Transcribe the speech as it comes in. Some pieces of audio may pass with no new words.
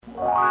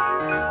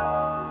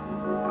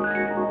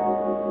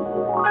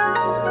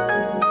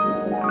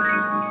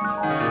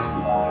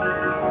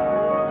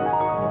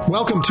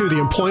Welcome to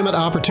the Employment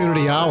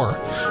Opportunity Hour.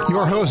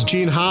 Your host,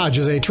 Gene Hodge,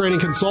 is a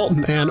training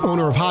consultant and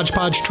owner of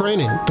Hodgepodge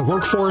Training, the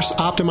workforce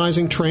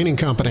optimizing training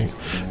company.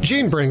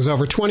 Gene brings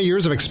over 20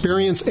 years of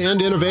experience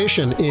and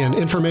innovation in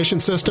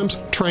information systems,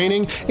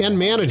 training, and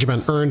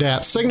management earned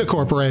at Cigna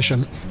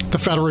Corporation, the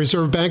Federal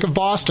Reserve Bank of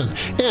Boston,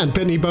 and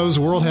Pitney Bowes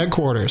World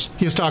Headquarters.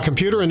 He has taught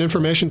computer and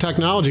information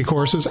technology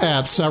courses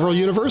at several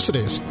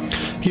universities.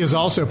 He has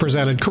also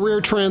presented career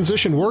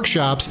transition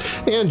workshops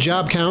and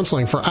job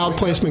counseling for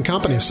outplacement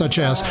companies such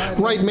as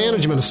Wright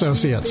Management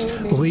Associates,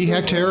 Lee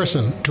Hecht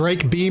Harrison,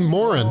 Drake B.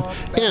 Morin,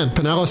 and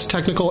Pinellas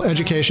Technical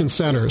Education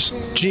Centers.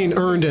 Gene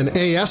earned an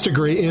A.S.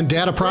 degree in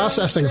data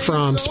processing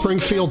from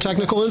Springfield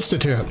Technical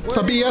Institute,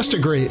 a B.S.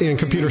 degree in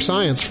computer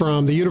science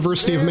from the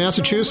University of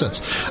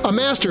Massachusetts, a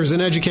master's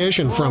in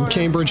education from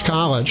Cambridge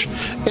College,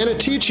 and a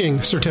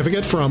teaching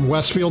certificate from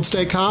Westfield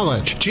State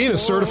College. Gene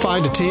is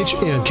certified to teach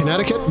in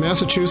Connecticut,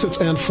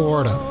 Massachusetts, and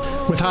Florida.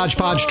 With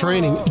Hodgepodge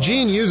Training,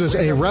 Gene uses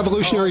a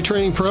revolutionary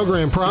training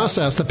program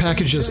process that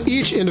packages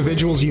each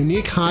individual's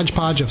unique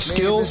hodgepodge of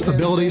skills,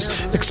 abilities,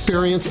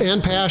 experience,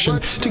 and passion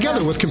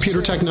together with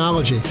computer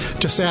technology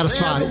to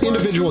satisfy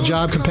individual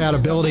job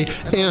compatibility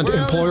and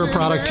employer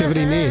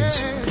productivity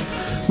needs.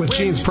 With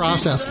Gene's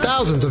process,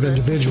 thousands of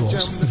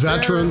individuals,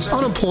 veterans,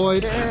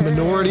 unemployed,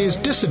 minorities,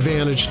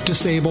 disadvantaged,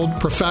 disabled,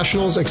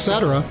 professionals,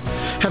 etc.,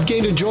 have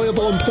gained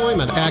enjoyable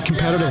employment at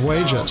competitive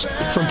wages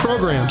from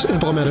programs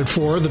implemented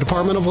for the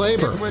Department of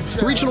Labor,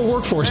 Regional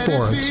Workforce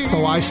Boards,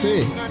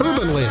 OIC,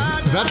 Urban League,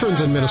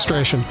 Veterans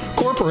Administration,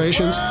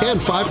 corporations,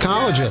 and 5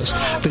 colleges: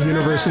 the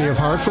University of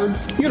Hartford,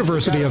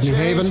 University of New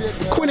Haven,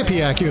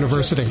 Quinnipiac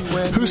University,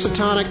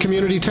 Housatonic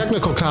Community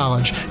Technical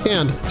College,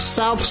 and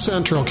South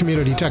Central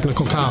Community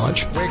Technical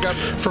College.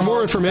 For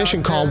more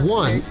information, call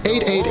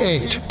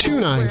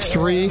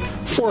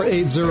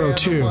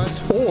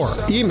 1-888-293-4802 or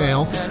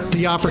email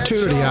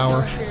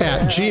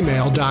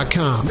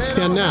theopportunityhour@gmail.com.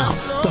 And now,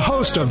 the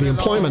host of the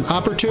Employment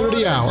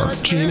Opportunity Hour,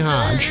 Gene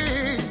Hodge.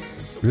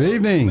 Good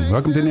evening.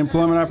 Welcome to the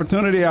Employment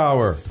Opportunity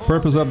Hour. The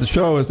purpose of the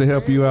show is to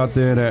help you out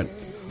there that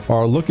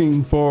are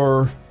looking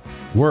for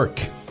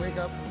work.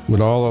 With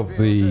all of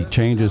the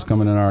changes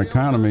coming in our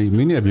economy,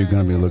 many of you are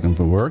going to be looking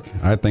for work.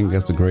 I think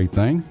that's a great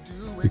thing,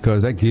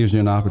 because that gives you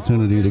an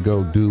opportunity to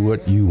go do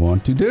what you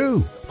want to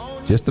do.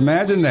 Just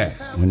imagine that.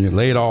 When you're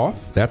laid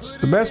off, that's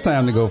the best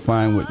time to go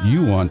find what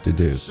you want to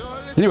do.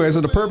 Anyway, so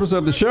the purpose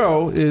of the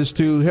show is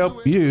to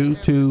help you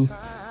to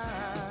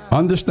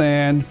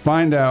understand,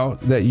 find out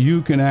that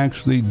you can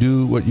actually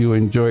do what you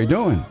enjoy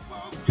doing.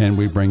 And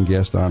we bring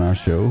guests on our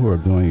show who are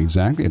doing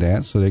exactly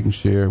that so they can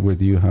share with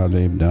you how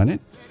they've done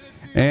it.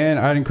 And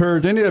I'd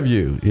encourage any of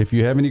you, if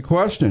you have any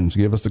questions,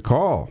 give us a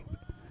call.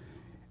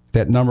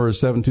 That number is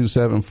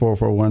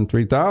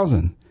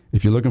 727-441-3000.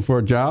 If you're looking for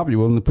a job, you're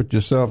willing to put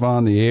yourself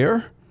on the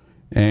air,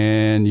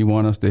 and you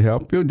want us to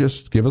help you,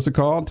 just give us a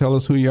call. Tell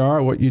us who you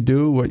are, what you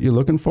do, what you're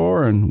looking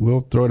for, and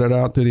we'll throw that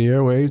out to the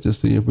airwaves to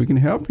see if we can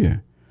help you.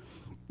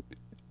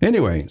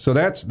 Anyway, so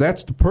that's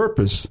the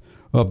purpose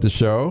of the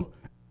show.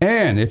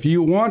 And if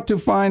you want to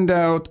find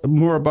out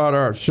more about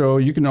our show,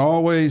 you can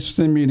always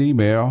send me an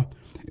email.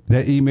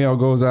 That email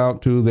goes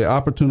out to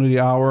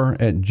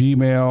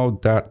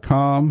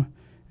theopportunityhour@gmail.com.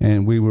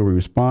 And we will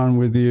respond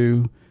with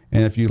you.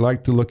 And if you'd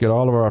like to look at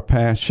all of our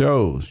past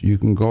shows, you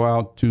can go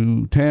out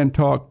to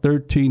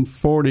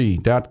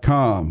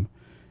tantalk1340.com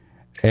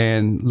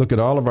and look at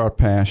all of our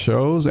past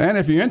shows. And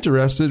if you're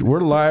interested,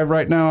 we're live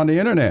right now on the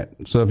internet.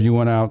 So if you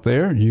went out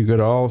there, you could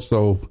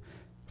also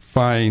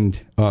find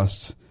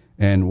us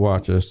and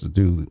watch us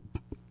do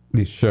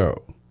the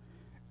show.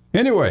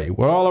 Anyway,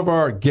 with all of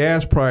our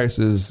gas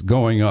prices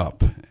going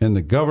up and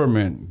the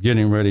government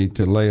getting ready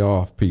to lay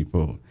off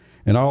people,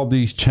 and all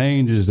these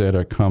changes that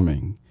are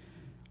coming,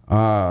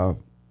 the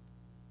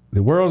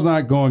world's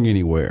not going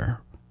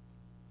anywhere.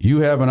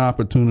 You have an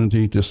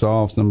opportunity to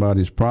solve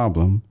somebody's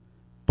problem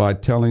by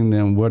telling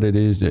them what it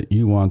is that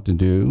you want to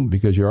do,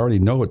 because you already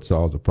know it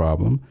solves a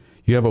problem.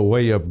 You have a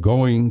way of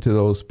going to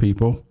those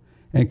people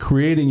and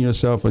creating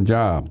yourself a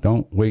job.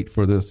 Don't wait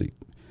for this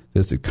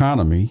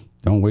economy.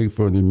 Don't wait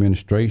for the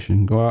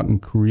administration. Go out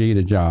and create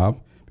a job,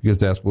 because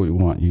that's what we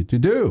want you to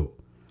do.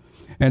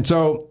 And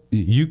so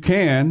you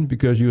can,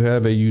 because you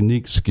have a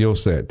unique skill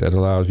set that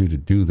allows you to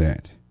do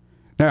that.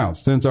 Now,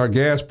 since our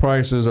gas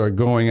prices are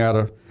going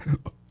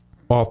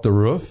off the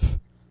roof,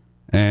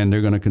 and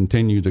they're going to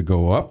continue to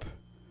go up,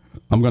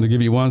 I'm going to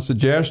give you one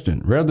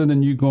suggestion. Rather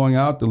than you going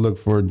out to look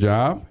for a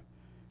job,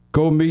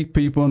 go meet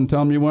people and tell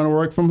them you want to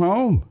work from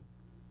home.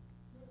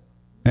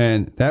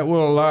 And that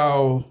will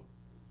allow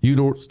you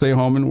to stay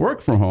home and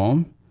work from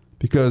home,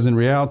 because in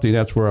reality,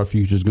 that's where our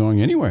future is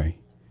going anyway.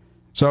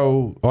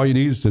 So all you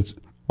need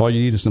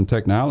is some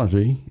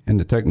technology, and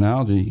the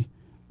technology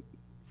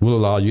will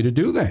allow you to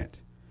do that.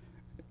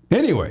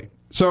 Anyway,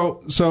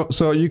 so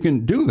you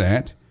can do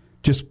that.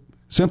 Just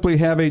simply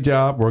have a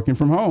job working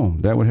from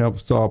home. That would help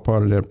solve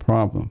part of that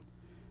problem.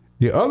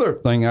 The other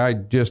thing I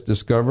just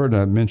discovered,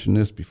 I mentioned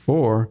this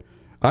before,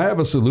 I have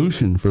a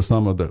solution for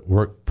some of the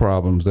work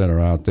problems that are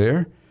out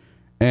there.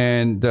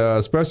 and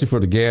especially for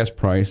the gas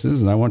prices.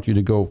 And I want you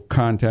to go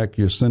contact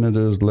your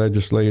senators,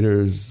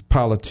 legislators,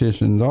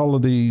 politicians, all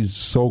of these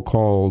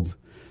so-called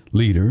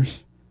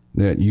leaders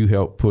that you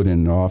help put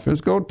in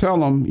office. Go tell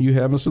them you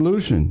have a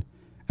solution.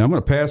 And I'm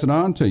going to pass it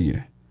on to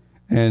you.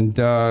 And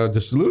the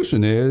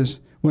solution is,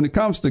 when it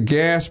comes to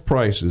gas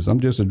prices, I'm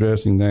just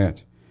addressing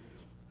that.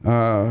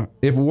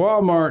 If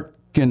Walmart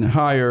can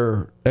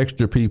hire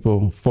extra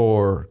people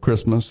for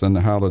Christmas and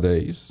the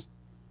holidays,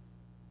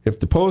 if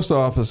the post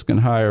office can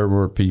hire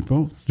more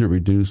people to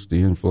reduce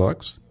the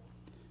influx,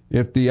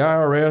 if the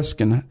IRS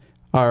can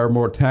hire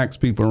more tax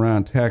people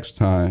around tax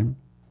time,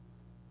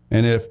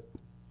 and if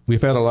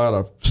we've had a lot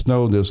of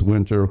snow this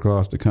winter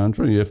across the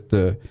country, if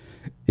the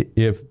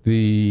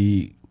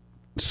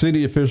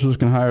city officials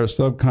can hire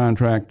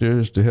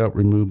subcontractors to help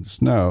remove the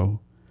snow,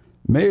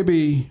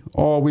 maybe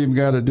all we've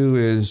got to do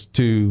is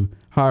to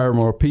hire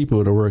more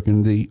people to work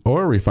in the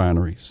oil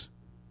refineries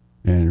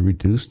and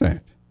reduce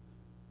that.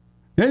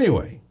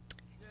 Anyway,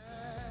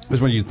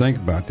 just when you think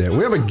about that, we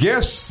have a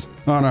guest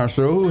on our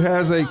show who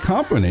has a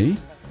company,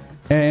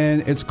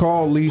 and it's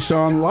called Leash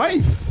on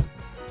Life.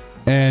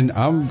 And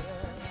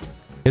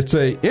it's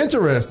a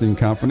interesting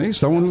company,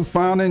 someone who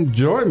found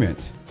enjoyment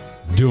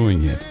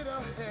doing it.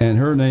 And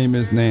her name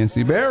is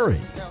Nancy Berry.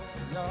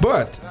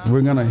 But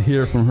we're going to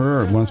hear from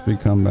her once we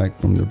come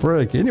back from the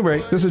break.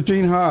 Anyway, this is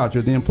Gene Hodge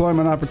at the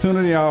Employment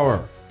Opportunity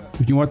Hour.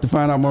 If you want to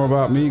find out more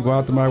about me, go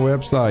out to my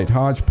website,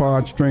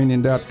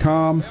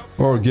 hodgepodgetraining.com,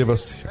 or give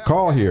us a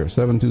call here,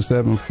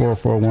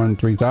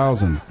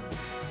 727-441-3000.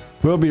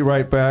 We'll be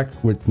right back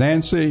with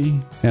Nancy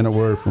and a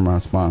word from our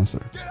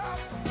sponsor.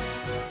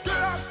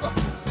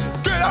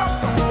 Get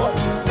up.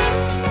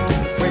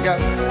 Wake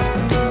up.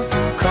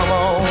 Come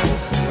on.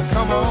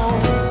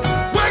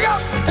 Wake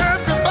up,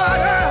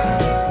 everybody.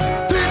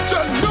 Teach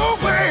a new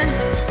way.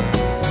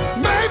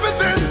 Maybe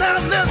then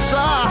they'll listen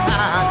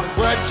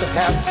what you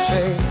have to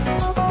say.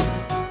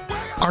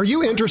 Are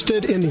you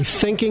interested in the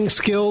thinking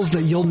skills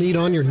that you'll need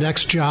on your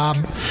next job?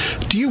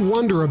 Do you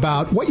wonder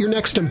about what your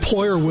next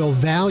employer will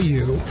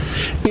value?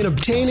 In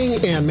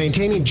obtaining and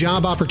maintaining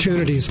job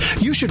opportunities,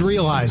 you should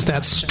realize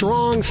that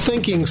strong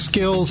thinking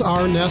skills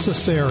are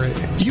necessary.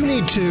 You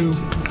need to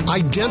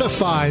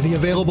identify the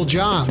available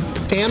job,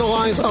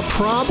 analyze a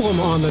problem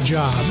on the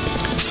job,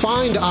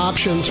 find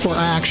options for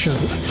action,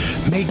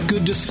 make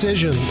good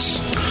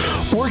decisions,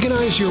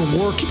 organize your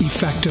work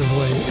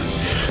effectively,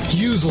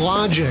 use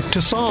logic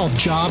to solve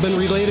job and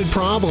related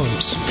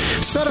problems,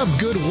 set up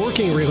good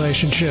working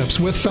relationships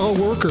with fellow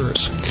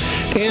workers,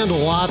 and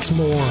lots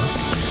more.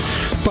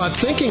 But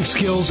thinking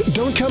skills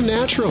don't come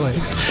naturally.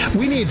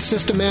 We need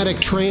systematic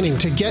training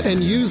to get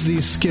and use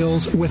these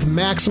skills with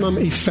maximum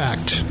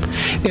effect.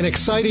 An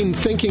exciting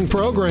thinking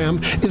program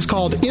is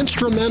called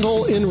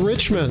Instrumental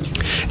Enrichment,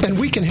 and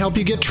we can help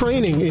you get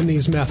training in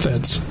these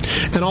methods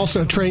and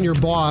also train your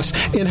boss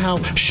in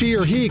how she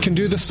or he can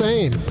do the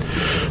same.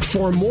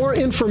 For more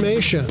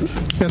information,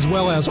 as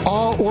well as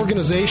all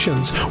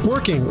organizations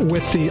working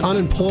with the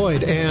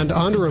unemployed and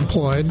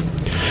underemployed,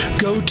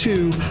 go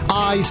to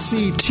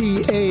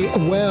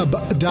ictaweb.org.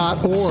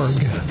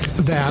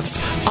 That's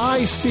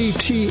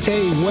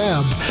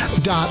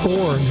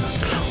ictaweb.org.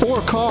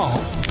 Or call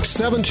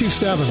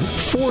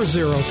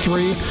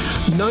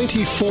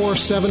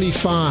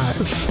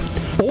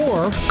 727-403-9475.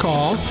 Or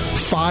call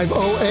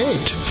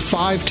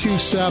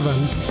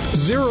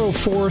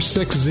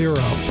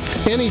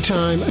 508-527-0460.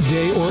 Anytime,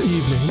 day or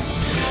evening.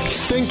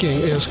 Thinking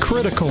is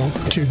critical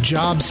to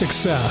job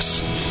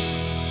success.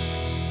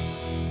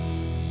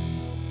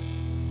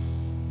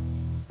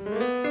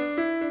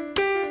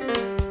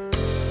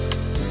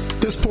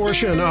 This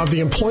portion of the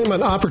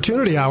Employment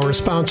Opportunity Hour is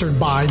sponsored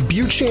by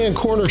Buchan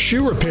Corner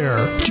Shoe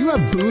Repair. Do you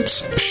have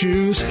boots,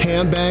 shoes,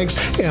 handbags,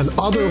 and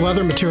other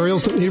leather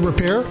materials that need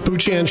repair?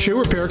 Buchan Shoe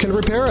Repair can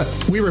repair it.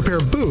 We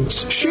repair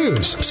boots,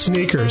 shoes,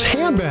 sneakers,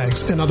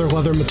 handbags, and other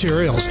leather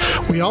materials.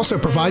 We also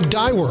provide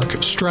dye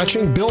work,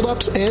 stretching,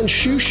 build-ups, and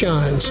shoe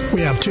shines.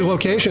 We have 2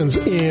 locations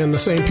in the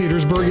St.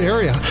 Petersburg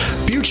area.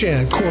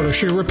 Buchan Corner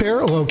Shoe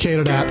Repair,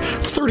 located at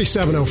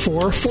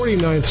 3704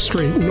 49th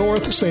Street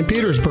North, St.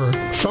 Petersburg.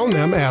 Phone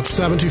them at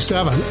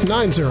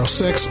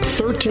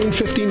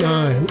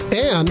 727-906-1359.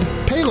 And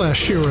Payless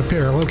Shoe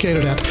Repair,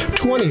 located at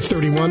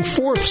 2031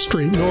 4th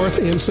Street North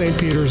in St.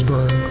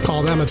 Petersburg.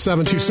 Call them at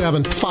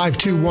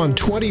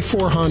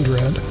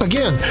 727-521-2400.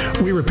 Again,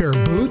 we repair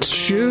boots,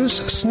 shoes,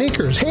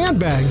 sneakers,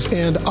 handbags,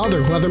 and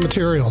other leather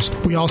materials.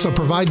 We also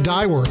provide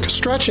dye work,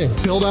 stretching,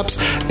 build-ups,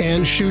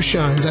 and shoe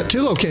shines at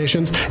 2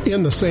 locations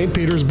in the St.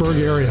 Petersburg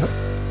area.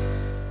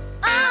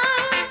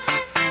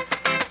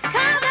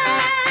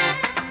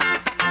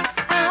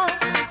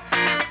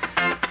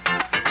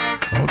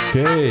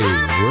 Okay,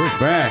 we're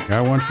back.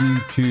 I want you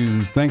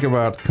to think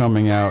about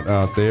coming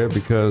out there,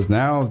 because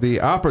now is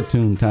the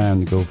opportune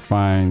time to go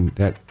find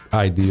that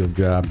ideal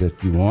job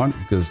that you want,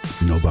 because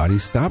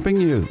nobody's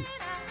stopping you.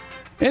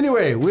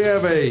 Anyway, we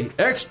have an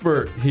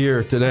expert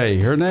here today.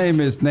 Her name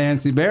is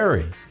Nancy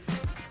Berry.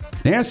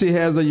 Nancy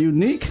has a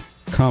unique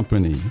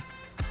company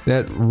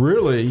that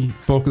really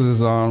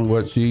focuses on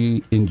what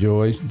she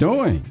enjoys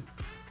doing.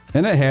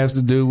 And it has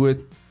to do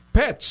with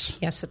pets.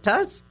 Yes, it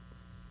does.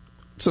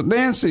 So,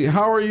 Nancy,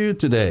 how are you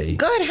today?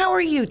 Good. How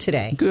are you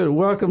today? Good.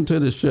 Welcome to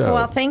the show.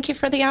 Well, thank you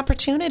for the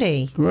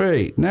opportunity.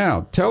 Great.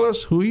 Now, tell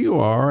us who you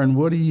are and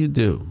what do you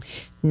do?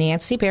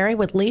 Nancy Berry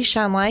with Leash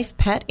on Life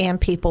Pet and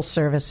People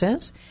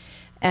Services.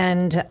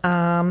 And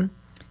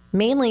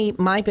mainly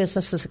my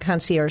business is a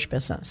concierge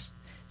business.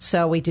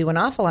 So we do an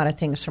awful lot of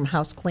things from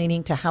house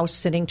cleaning to house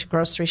sitting to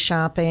grocery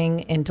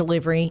shopping and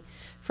delivery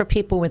for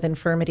people with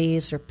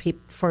infirmities or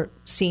for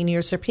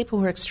seniors or people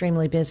who are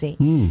extremely busy.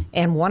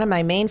 And one of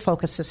my main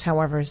focuses,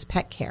 however, is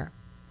pet care.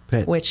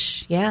 Pets.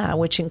 Which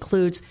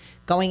includes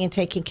going and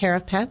taking care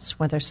of pets,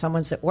 whether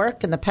someone's at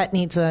work and the pet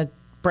needs a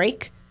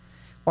break,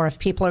 or if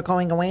people are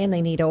going away and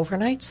they need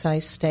overnights, I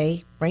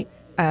stay right.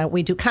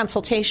 We do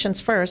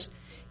consultations first,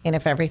 and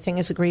if everything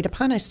is agreed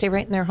upon, I stay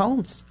right in their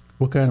homes.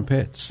 What kind of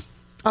pets?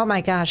 Oh,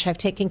 my gosh, I've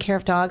taken care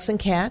of dogs and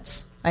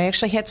cats. I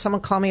actually had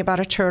someone call me about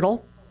a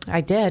turtle.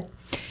 I did.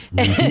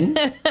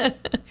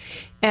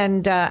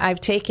 And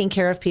I've taken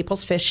care of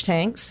people's fish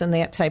tanks and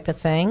that type of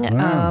thing.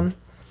 Wow.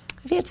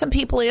 I've had some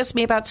people ask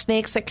me about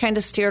snakes. I kind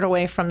of steered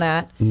away from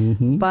that.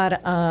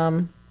 But,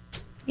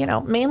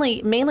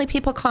 mainly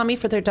people call me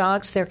for their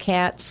dogs, their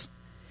cats.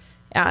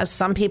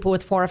 Some people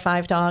with 4 or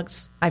 5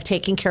 dogs. I've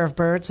taken care of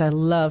birds. I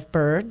love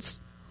birds.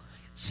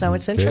 So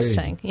it's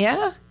interesting.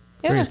 Yeah.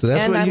 Great. So that's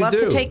and what I you love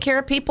do. to take care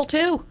of people,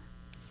 too.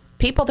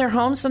 People, their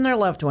homes, and their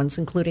loved ones,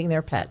 including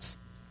their pets.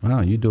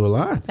 Wow, you do a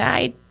lot.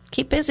 I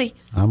keep busy.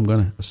 I'm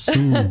going to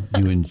assume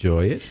you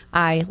enjoy it.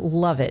 I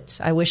love it.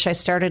 I wish I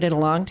started it a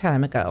long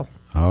time ago.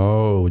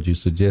 Oh, would you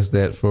suggest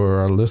that for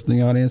our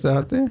listening audience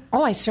out there?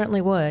 Oh, I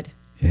certainly would.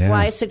 Yeah. Well,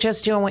 I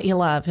suggest doing what you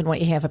love and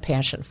what you have a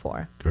passion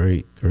for.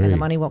 Great. And the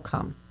money will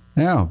come.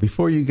 Now,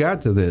 before you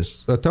got to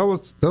this, tell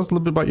us a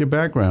little bit about your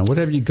background. What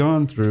have you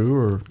gone through?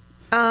 Or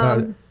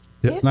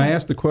and I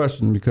asked the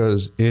question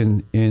because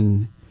in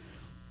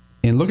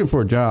looking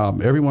for a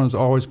job, everyone's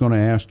always going to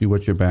ask you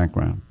what's your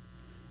background,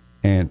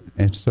 and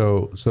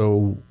so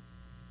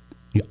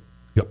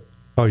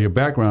your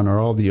background are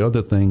all the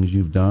other things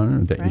you've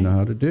done that you know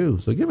how to do.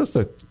 So give us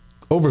an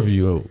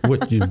overview of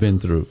what you've been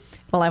through.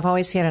 Well, I've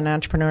always had an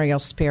entrepreneurial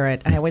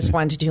spirit. I always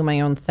wanted to do my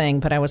own thing,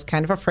 but I was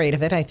kind of afraid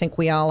of it. I think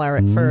we all are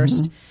at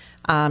first.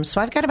 So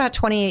I've got about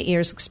 28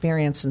 years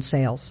experience in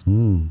sales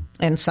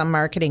and some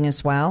marketing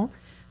as well.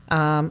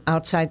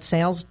 Outside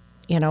sales,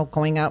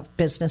 going out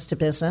business to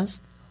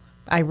business.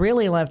 I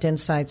really loved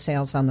inside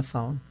sales on the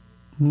phone.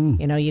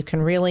 You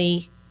can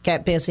really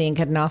get busy and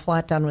get an awful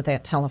lot done with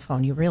that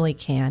telephone. You really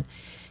can.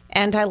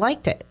 And I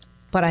liked it.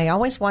 But I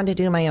always wanted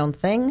to do my own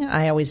thing.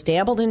 I always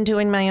dabbled in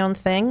doing my own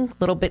thing,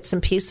 little bits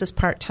and pieces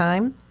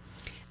part-time.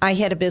 I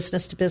had a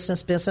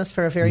business-to-business business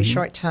for a very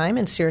short time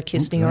in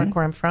Syracuse, New York,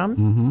 where I'm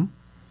from.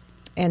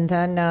 And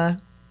then I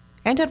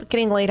ended up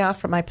getting laid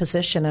off from my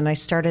position, and I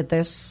started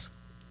this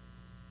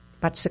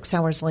about 6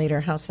 hours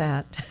later. How's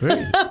that?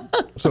 Great.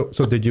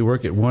 So did you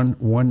work at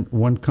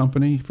one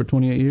company for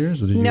 28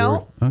 years? Or did you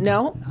No.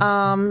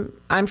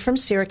 I'm from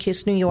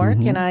Syracuse, New York,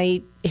 and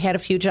I had a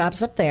few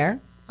jobs up there.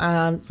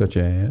 Such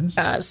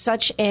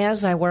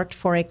as? I worked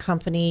for a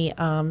company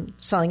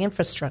selling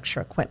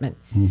infrastructure equipment.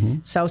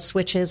 So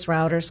switches,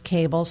 routers,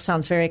 cables.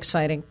 Sounds very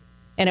exciting.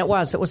 And it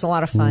was. It was a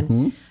lot of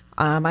fun.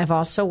 I've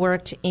also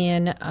worked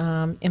in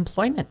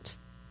employment.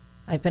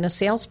 I've been a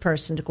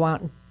salesperson to go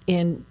out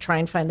and try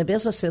and find the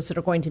businesses that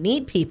are going to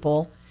need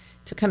people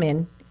to come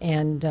in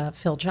and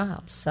fill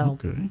jobs. So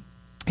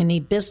I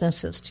need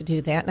businesses to do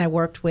that. And I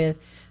worked with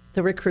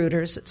the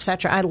recruiters, et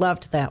cetera. I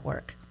loved that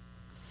work.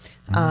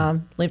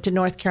 Lived in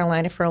North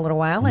Carolina for a little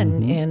while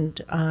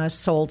and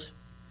sold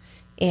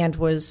and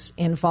was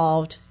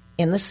involved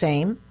in the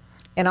same,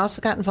 and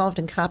also got involved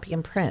in copy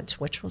and print,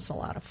 which was a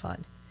lot of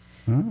fun.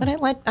 But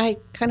I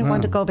kind of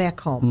wanted to go back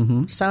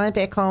home. So I went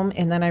back home,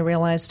 and then I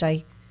realized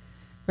I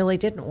really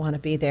didn't want to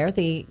be there.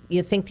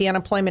 You think the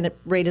unemployment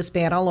rate is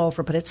bad all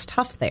over, but it's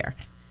tough there.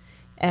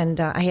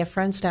 And I have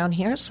friends down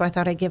here, so I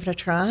thought I'd give it a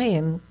try,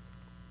 and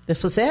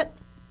this is it.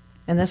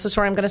 And this is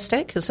where I'm going to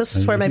stay, because this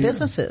is where my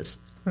business is.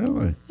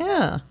 Really?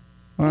 Yeah.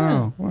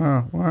 Wow.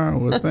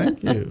 Well,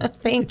 thank you.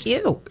 Thank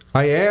you.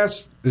 I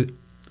ask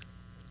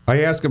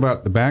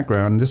about the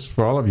background, and this is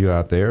for all of you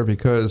out there,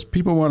 because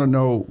people want to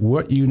know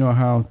what you know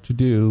how to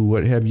do,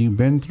 what have you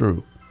been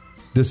through.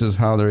 This is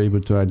how they're able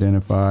to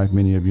identify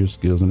many of your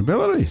skills and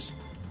abilities.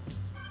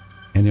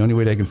 And the only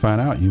way they can find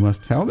out, you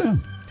must tell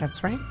them.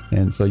 That's right.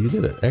 And so you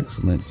did an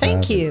excellent job.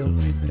 Thank you.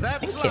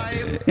 Thank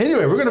you.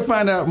 Anyway, we're going to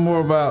find out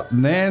more about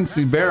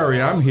Nancy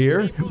Berry. I'm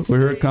here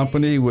with her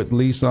company with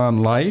Leash on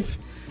Life.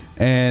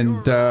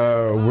 And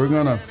we're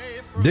going to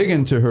dig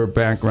into her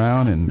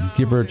background and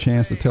give her a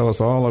chance to tell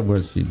us all of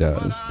what she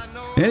does.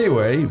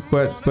 Anyway,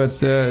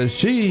 but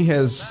she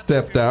has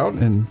stepped out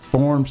and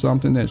formed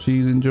something that she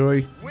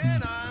enjoys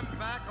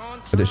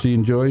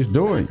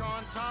doing.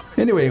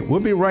 Anyway, we'll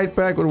be right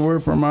back with a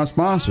word from our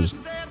sponsors.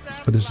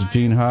 This is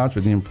Gene Hodge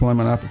with the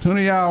Employment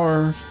Opportunity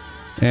Hour,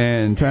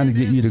 and trying to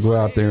get you to go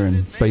out there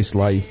and face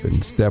life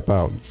and step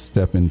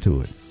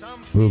into it.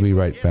 We'll be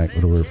right back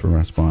with a word from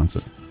our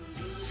sponsor.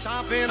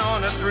 Stopping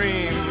on a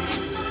dream,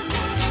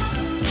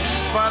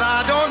 but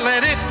I don't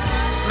let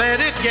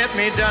it get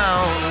me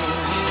down.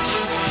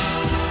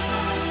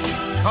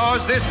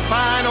 'Cause this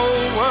fine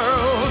old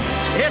world,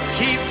 it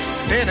keeps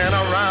spinning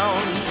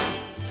around.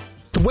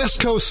 The West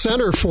Coast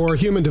Center for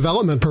Human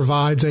Development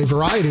provides a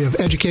variety of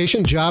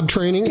education, job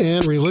training,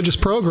 and religious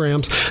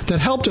programs that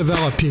help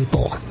develop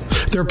people.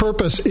 Their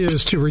purpose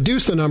is to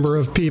reduce the number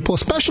of people,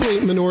 especially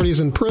minorities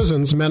in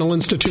prisons, mental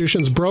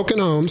institutions, broken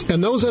homes,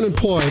 and those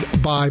unemployed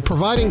by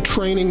providing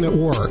training that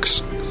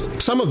works.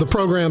 Some of the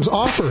programs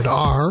offered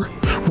are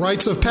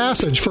Rites of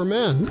Passage for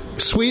Men,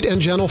 Sweet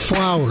and Gentle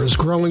Flowers,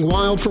 Growing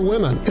Wild for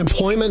Women,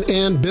 Employment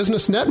and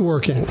Business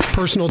Networking,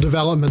 Personal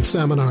Development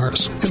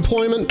Seminars,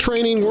 Employment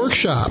Training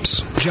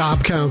Workshops,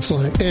 Job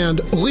Counseling,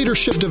 and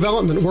Leadership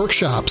Development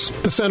Workshops.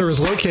 The center is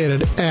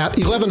located at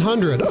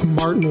 1100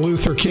 Martin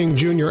Luther King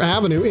Jr.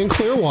 Avenue in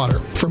Clearwater.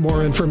 For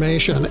more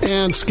information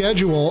and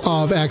schedule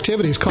of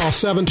activities, call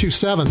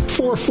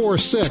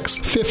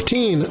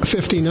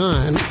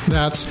 727-446-1559.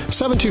 That's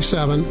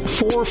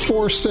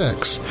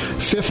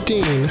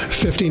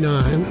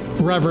 727-446-1559.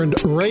 Reverend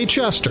Ray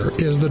Chester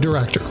is the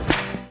director.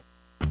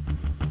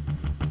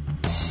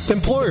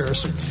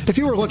 Employers, if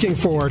you are looking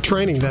for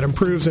training that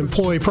improves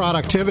employee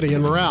productivity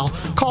and morale,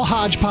 call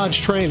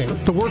Hodgepodge Training,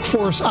 the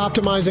workforce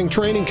optimizing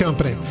training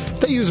company.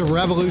 They use a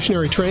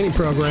revolutionary training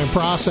program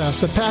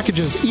process that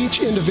packages each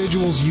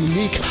individual's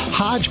unique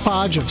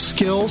hodgepodge of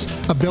skills,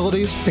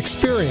 abilities,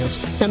 experience,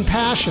 and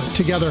passion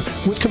together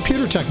with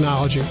computer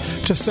technology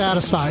to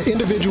satisfy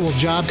individual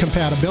job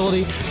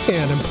compatibility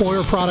and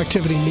employer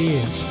productivity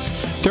needs.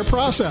 Their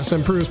process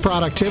improves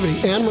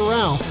productivity and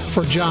morale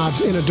for jobs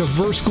in a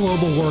diverse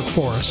global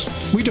workforce.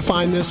 We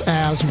define this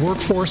as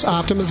workforce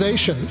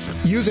optimization.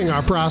 Using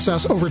our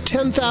process, over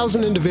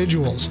 10,000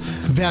 individuals,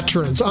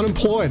 veterans,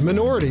 unemployed,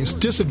 minorities,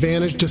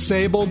 disadvantaged,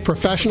 disabled,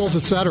 professionals,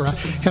 etc.,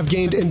 have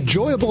gained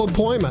enjoyable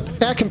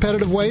employment at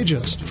competitive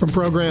wages from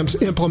programs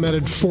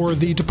implemented for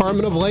the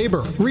Department of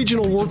Labor,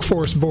 Regional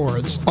Workforce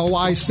Boards,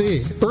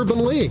 OIC,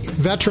 Urban League,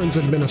 Veterans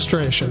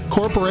Administration,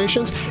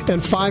 corporations,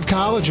 and 5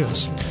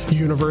 colleges: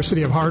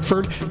 University of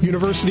Hartford,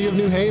 University of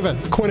New Haven,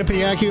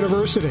 Quinnipiac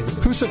University,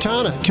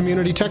 Housatonic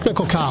Community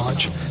Technical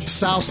College,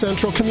 South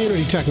Central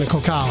Community Technical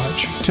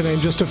College, to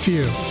name just a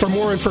few. For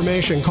more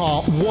information,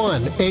 call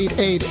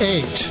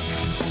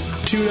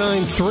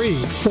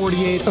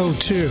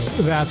 1-888-293-4802.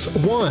 That's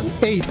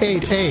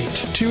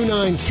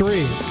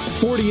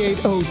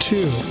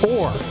 1-888-293-4802.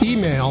 Or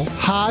email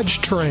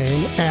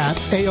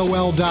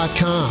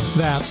hodgetrain@aol.com.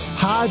 That's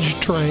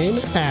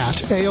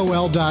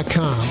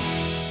hodgetrain@aol.com.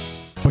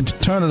 Why don't you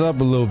turn it up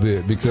a little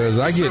bit, because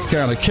I get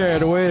kind of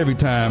carried away every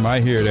time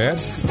I hear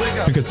that,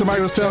 because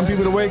somebody was telling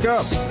people to wake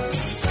up.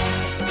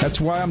 That's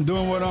why I'm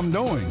doing what I'm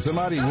doing.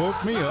 Somebody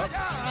woke me up.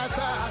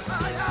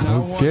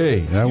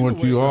 Okay, I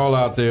want you all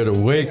out there to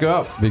wake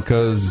up,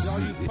 because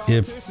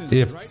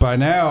if by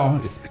now,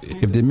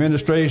 if the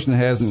administration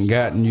hasn't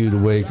gotten you to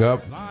wake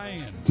up,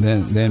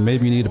 then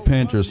maybe you need a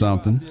pinch or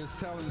something.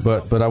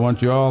 But I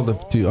want you all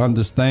to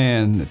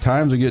understand that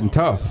times are getting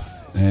tough.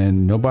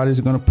 And nobody's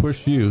going to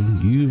push you.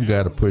 You've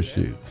got to push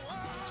you.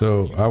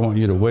 So I want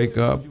you to wake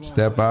up,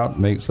 step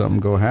out, make something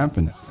go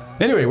happen.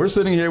 Anyway, we're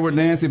sitting here with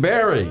Nancy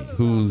Berry,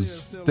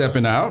 who's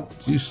stepping out.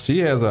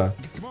 She has a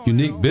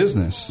unique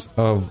business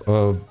of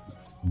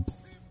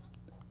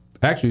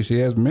actually, she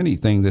has many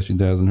things that she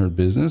does in her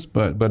business,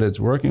 but it's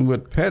working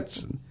with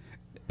pets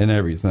and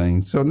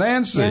everything. So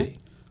Nancy,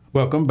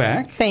 welcome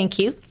back. Thank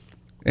you.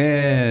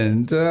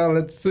 And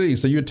let's see.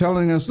 So you're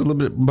telling us a little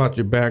bit about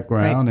your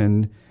background, right,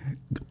 and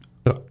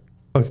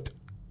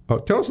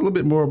tell us a little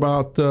bit more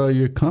about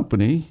your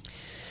company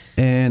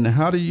and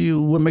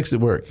what makes it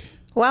work?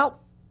 Well,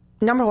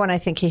 number one, I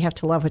think you have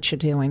to love what you're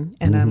doing,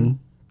 and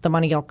the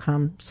money will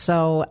come.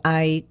 So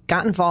I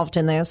got involved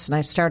in this, and I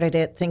started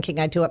it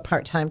thinking I'd do it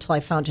part-time till I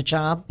found a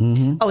job.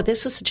 Oh,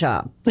 this is a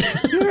job.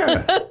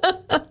 Yeah.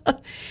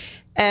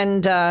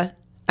 And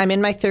I'm in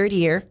my 3rd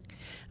year.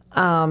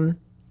 And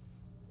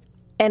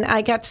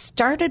I got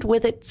started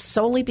with it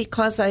solely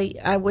because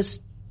I was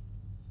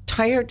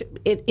tired.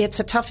 It's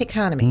a tough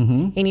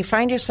economy, and you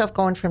find yourself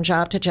going from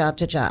job to job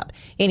to job,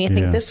 and you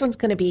think this one's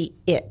going to be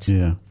it.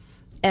 Yeah.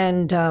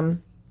 And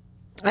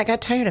I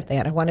got tired of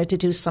that. I wanted to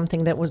do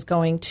something that was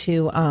going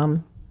to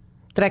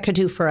that I could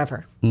do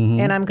forever,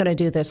 and I'm going to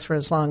do this for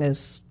as long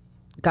as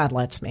God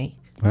lets me.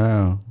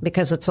 Wow.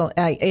 Because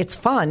it's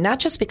fun, not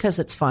just because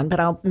it's fun, but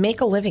I'll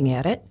make a living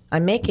at it.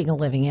 I'm making a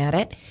living at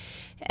it,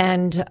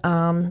 and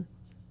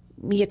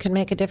you can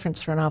make a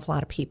difference for an awful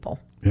lot of people.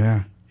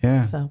 Yeah.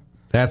 Yeah. So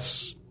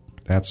That's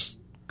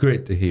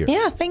great to hear.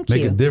 Yeah, thank you.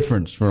 Make a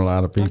difference for a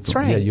lot of people. That's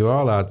right. Yeah, you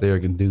all out there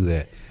can do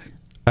that.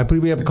 I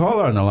believe we have a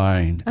caller on the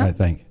line, I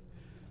think.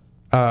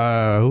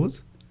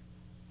 Who's?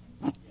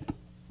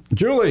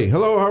 Julie,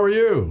 hello, how are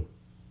you?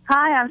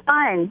 Hi, I'm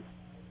fine.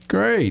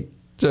 Great.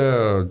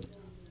 Let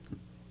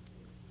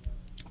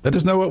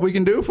us know what we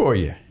can do for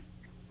you.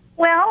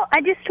 Well,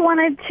 I just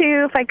wanted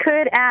to, if I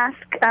could, ask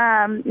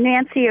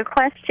Nancy a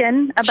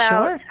question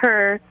about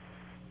her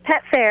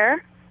pet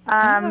fair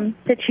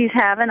that she's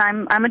having.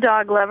 I'm a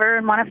dog lover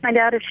and want to find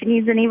out if she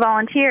needs any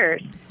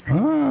volunteers.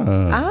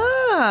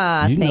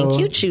 Thank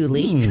you,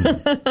 Julie.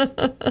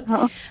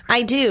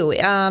 I do.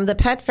 The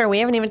pet fair, we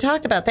haven't even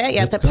talked about that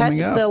yet.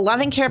 The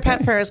Loving Care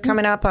Pet Fair is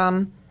coming up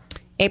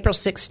April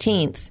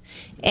 16th,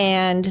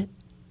 and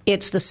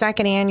it's the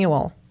second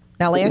annual.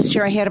 Now, last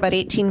year I had about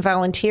 18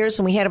 volunteers,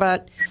 and we had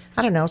about,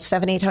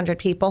 700-800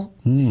 people.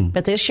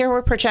 But this year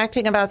we're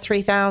projecting about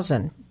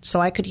 3,000. So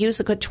I could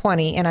use a good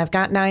 20, and I've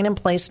got 9 in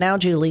place now,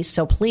 Julie.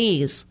 So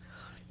please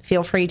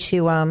feel free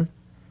to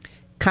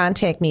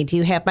contact me. Do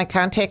you have my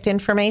contact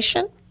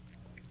information?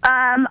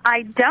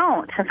 I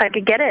don't. If I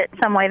could get it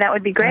some way, that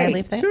would be great. Can I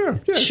leave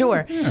that?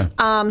 Sure. Yeah.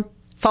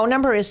 Phone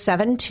number is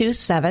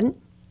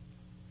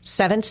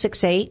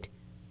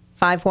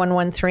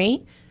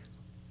 727-768-5113.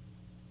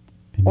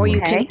 Or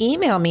you can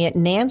email me at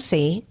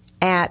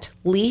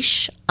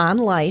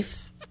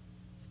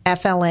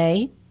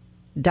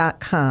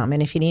nancy@leashonlifefla.com.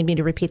 And if you need me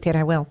to repeat that,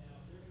 I will.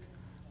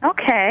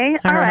 Okay.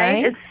 All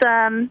right. Is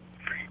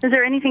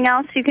there anything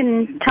else you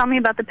can tell me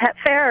about the pet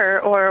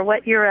fair or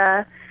what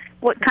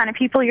what kind of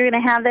people you're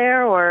going to have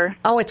there? Or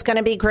it's going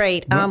to be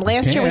great.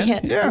 Last year we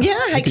had...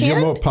 I can. You're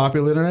more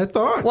popular than I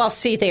thought. Well,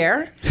 see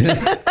there.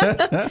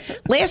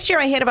 Last year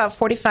I had about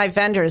 45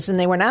 vendors, and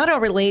they were not all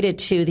related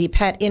to the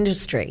pet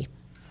industry.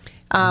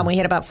 We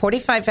had about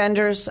 45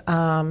 vendors.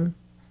 I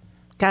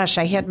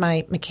had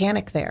my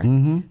mechanic there.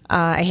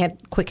 I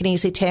had Quick and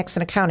Easy Tax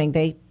and Accounting.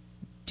 They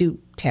do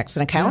tax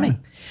and accounting.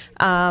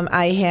 Yeah.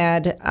 I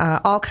had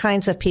all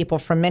kinds of people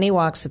from many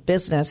walks of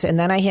business. And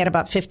then I had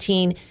about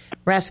 15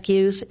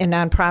 rescues and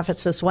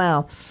nonprofits as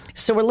well.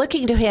 So we're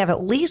looking to have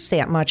at least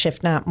that much,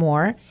 if not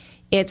more.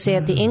 It's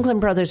at the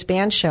England Brothers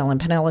Band Shell in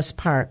Pinellas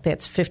Park.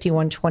 That's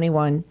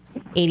 5121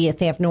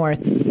 80th Ave North.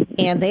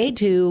 And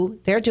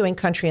they're doing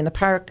Country in the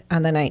Park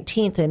on the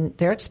 19th, and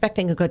they're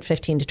expecting a good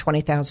 15 to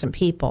 20,000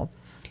 people.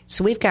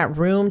 So we've got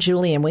room,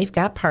 Julie, and we've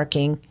got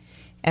parking,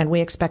 and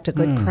we expect a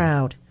good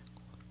crowd.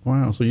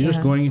 Wow. So you're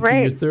just going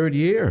into your third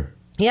year.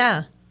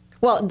 Yeah.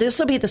 Well, this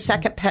will be the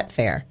second pet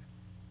fair.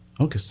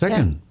 Okay,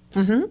 second.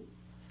 Yeah. Mm-hmm.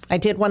 I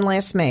did one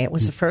last May. It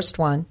was the first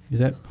one. Is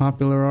that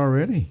popular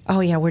already? Oh,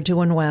 yeah, we're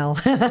doing well.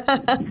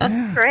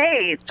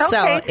 Great.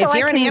 So if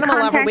you're an animal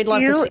lover, we'd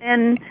love to see.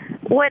 And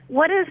what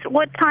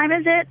time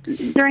is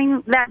it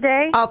during that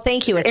day? Oh,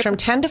 thank you. It's from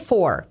 10 to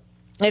 4.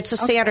 It's a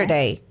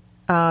Saturday,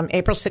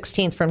 April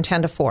 16th from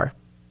 10 to 4,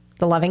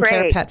 the Loving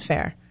Care Pet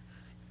Fair.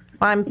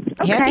 I'm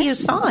happy you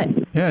saw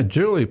it. Yeah,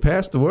 Julie,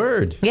 pass the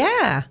word.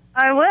 Yeah.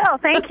 I will.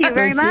 Thank you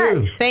very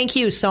much. Thank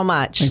you so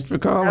much. Thanks for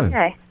calling.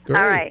 Okay. Great.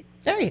 All right.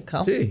 There you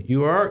go. Gee,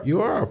 you are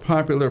a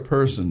popular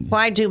person. Well,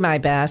 I do my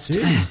best.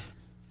 Yeah.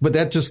 But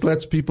that just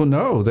lets people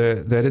know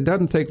that it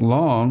doesn't take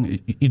long.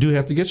 You do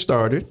have to get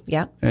started.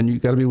 Yeah. And you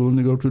got to be willing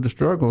to go through the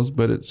struggles.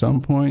 But at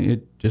some point,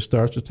 it just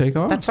starts to take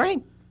off. That's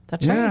right.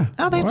 That's right.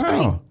 Oh, that's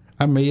great.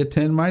 I may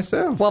attend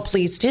myself. Well,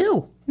 please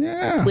do.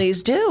 Yeah.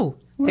 Please do.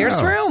 Wow.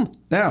 There's room.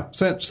 Now,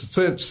 since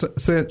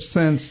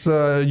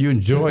you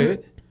enjoy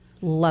it.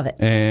 Love it.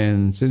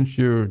 And since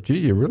you're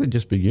really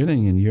just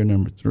beginning in year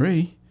number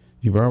 3,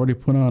 you've already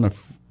put on a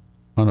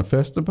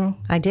festival?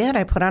 I did.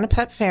 I put on a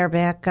pet fair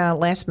back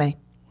last May.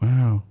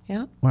 Wow.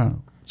 Yeah.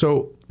 Wow.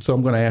 So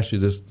I'm going to ask you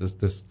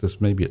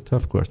this may be a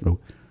tough question. But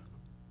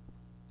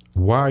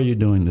why are you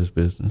doing this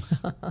business?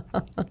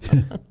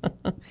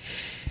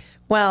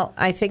 Well,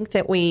 I think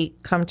that we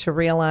come to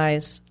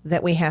realize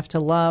that we have to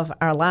love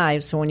our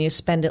lives. So when you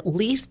spend at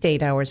least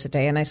 8 hours a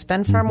day, and I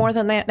spend far more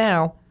than that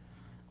now,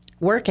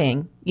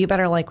 working, you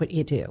better like what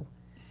you do.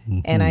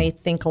 Mm-hmm. And I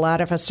think a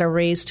lot of us are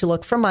raised to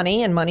look for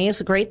money, and money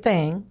is a great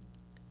thing.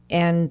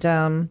 And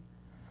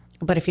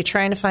but if you're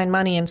trying to find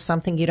money in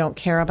something you don't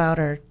care about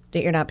or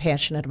that you're not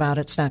passionate about,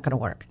 it's not going to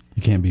work.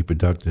 You can't be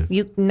productive.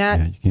 You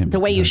can't the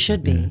way you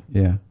should be.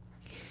 Yeah.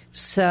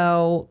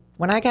 So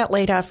when I got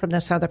laid off from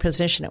this other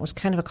position, it was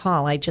kind of a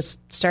call. I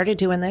just started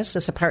doing this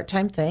as a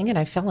part-time thing, and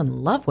I fell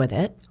in love with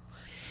it.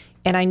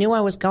 And I knew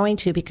I was going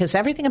to because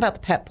everything about the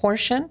pet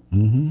portion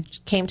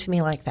came to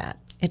me like that.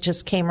 It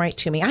just came right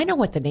to me. I know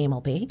what the name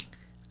will be.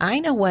 I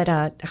know what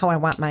how I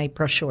want my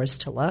brochures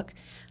to look.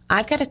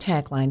 I've got a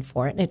tagline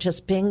for it, and it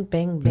just bing,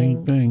 bing,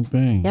 bing. Bing, bing,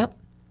 bing. Yep.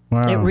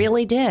 Wow. It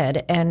really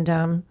did.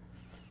 And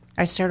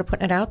I started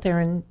putting it out there,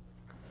 and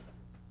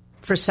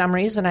for some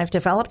reason I've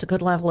developed a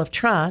good level of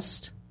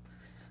trust,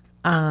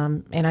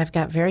 and I've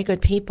got very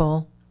good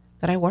people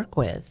that I work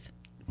with.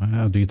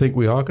 Wow. Do you think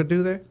we all could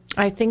do that?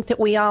 I think that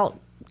we all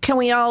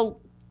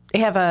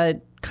have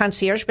a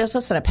concierge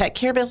business and a pet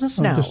care business?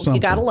 No, you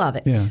got to love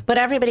it. Yeah. But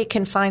everybody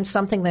can find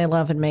something they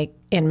love and make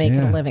it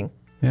a living.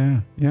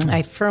 Yeah, yeah.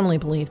 I firmly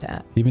believe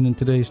that. Even in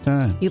today's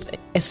time.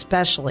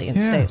 Especially in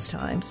today's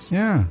times.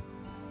 Yeah.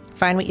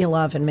 Find what you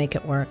love and make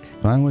it work.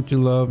 Find what you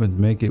love and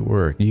make it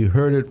work. You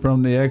heard it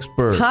from the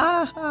expert.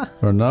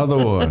 Another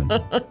one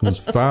who's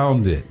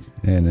found it.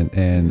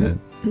 And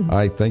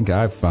I think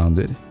I've found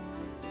it.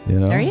 You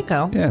know? There you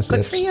go. Yes,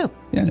 good for you.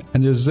 Yeah,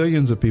 and there's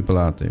zillions of people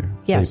out there.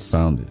 Yes. They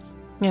found it.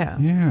 Yeah.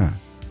 Yeah.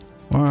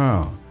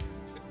 Wow.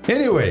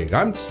 Anyway,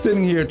 I'm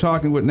sitting here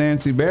talking with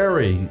Nancy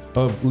Berry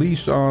of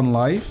Leash on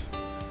Life,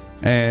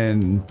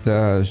 and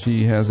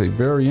she has a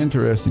very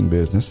interesting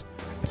business.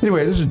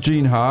 Anyway, this is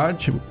Gene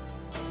Hodge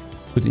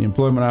with the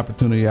Employment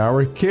Opportunity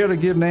Hour. Care to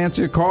give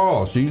Nancy a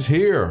call? She's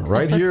here,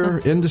 right here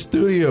in the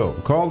studio.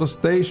 Call the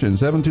station,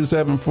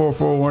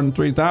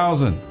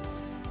 727-441-3000.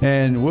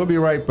 And we'll be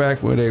right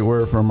back with a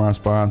word from our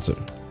sponsor.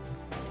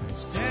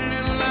 Standing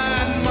in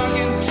line,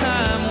 marking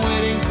time,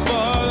 waiting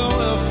for the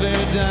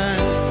welfare dime.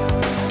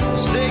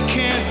 'Cause they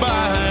can't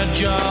buy a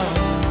job.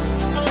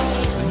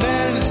 The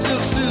man in the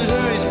silk suit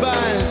hurries by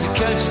as he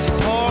catches the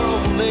poor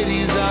old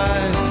lady's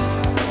eyes.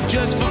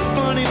 Just for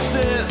fun, he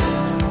says,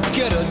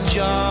 get a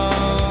job.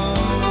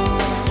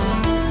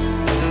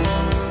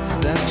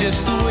 That's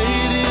just the way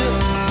it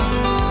is.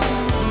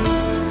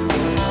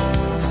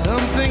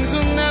 Some things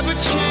will never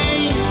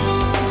change.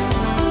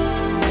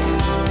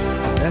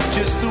 That's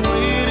just the way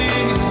it is.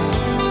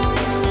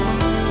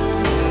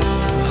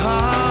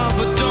 Ah,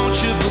 but don't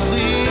you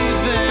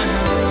believe them?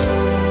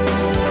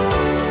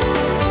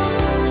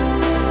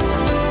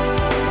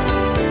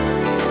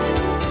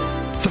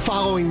 The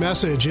following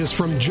message is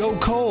from Joe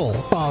Cole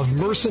of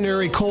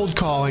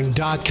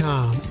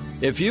MercenaryColdCalling.com.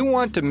 If you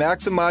want to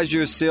maximize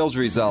your sales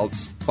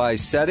results by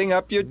setting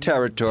up your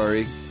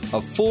territory, a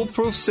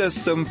foolproof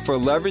system for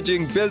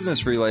leveraging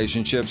business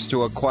relationships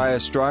to acquire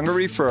stronger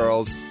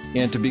referrals,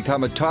 and to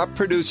become a top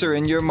producer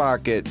in your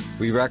market,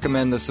 we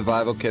recommend the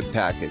Survival Kit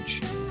package.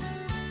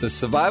 The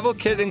Survival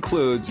Kit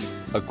includes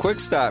a quick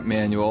start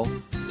manual,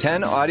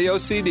 10 audio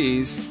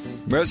CDs,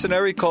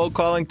 Mercenary Cold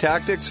Calling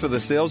Tactics for the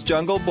Sales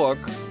Jungle book,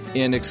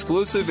 and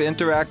exclusive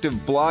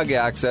interactive blog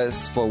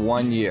access for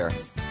 1 year.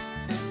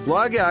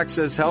 Blog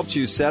Access helps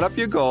you set up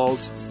your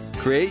goals,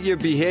 create your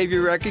behavior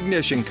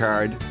recognition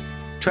card,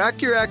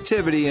 track your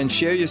activity, and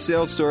share your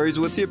sales stories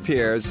with your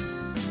peers.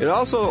 It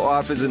also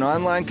offers an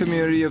online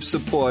community of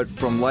support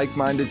from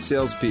like-minded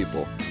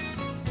salespeople.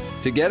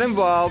 To get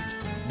involved,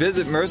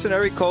 visit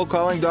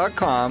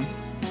MercenaryColdCalling.com,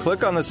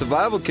 click on the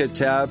Survival Kit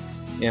tab,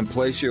 and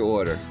place your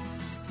order.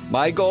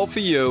 My goal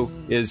for you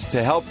is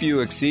to help you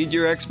exceed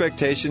your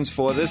expectations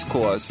for this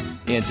course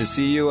and to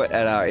see you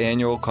at our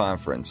annual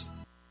conference.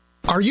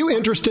 Are you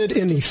interested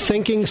in the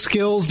thinking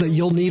skills that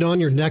you'll need on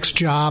your next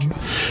job?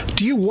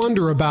 Do you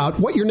wonder about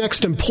what your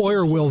next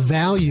employer will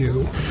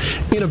value?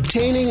 In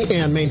obtaining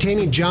and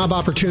maintaining job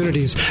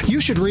opportunities, you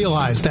should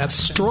realize that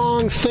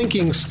strong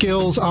thinking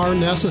skills are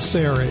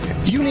necessary.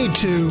 You need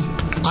to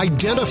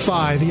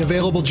identify the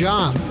available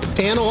job,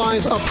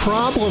 analyze a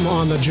problem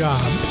on the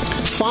job,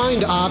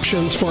 find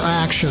options for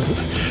action,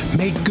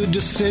 make good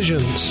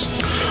decisions,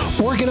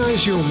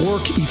 organize your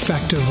work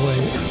effectively,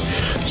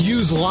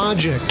 use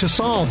logic to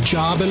solve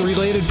job and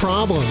related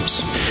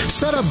problems,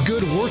 set up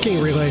good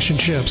working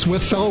relationships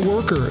with fellow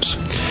workers,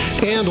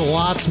 and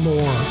lots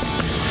more.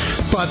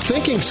 But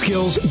thinking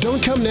skills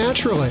don't come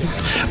naturally.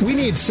 We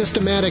need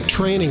systematic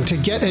training to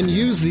get and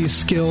use these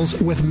skills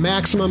with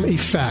maximum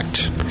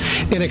effect.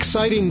 An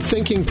exciting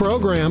thinking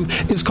program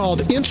is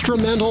called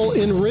Instrumental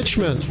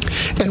Enrichment,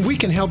 and we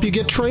can help you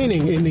get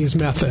training in these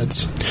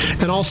methods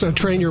and also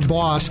train your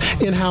boss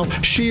in how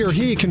she or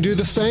he can do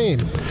the same.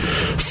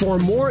 For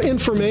more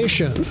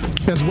information,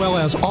 as well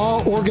as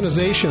all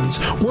organizations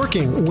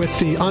working with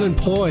the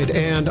unemployed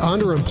and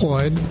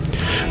underemployed,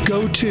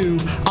 go to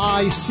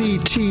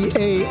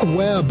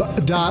ICTAWeb.org.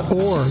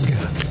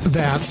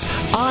 That's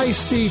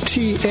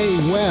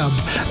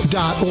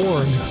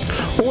ICTAWeb.org.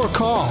 Or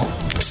call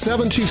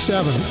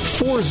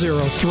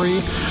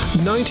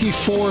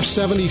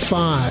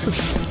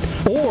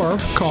 727-403-9475. Or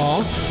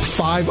call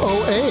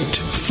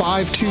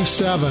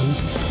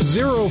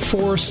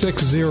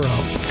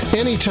 508-527-0460.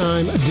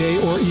 Anytime, day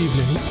or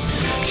evening.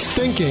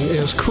 Thinking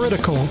is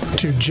critical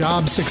to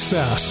job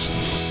success.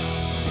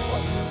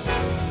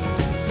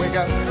 Wake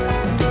up.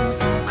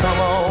 Come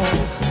on.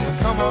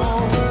 Come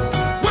on.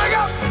 Wake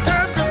up,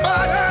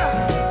 everybody.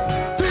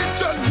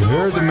 You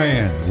heard the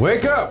man.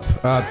 Wake up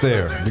out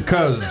there,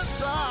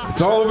 because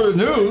it's all over the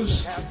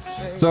news.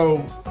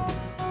 So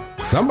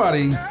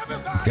somebody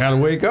got to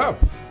wake up.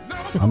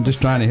 I'm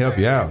just trying to help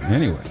you out.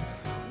 Anyway,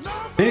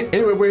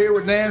 we're here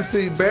with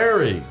Nancy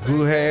Berry,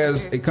 who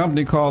has a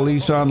company called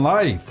Leash on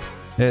Life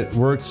that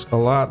works a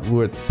lot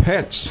with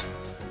pets.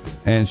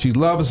 And she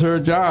loves her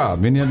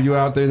job. Any of you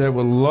out there that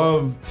would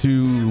love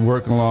to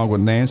work along with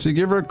Nancy,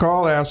 give her a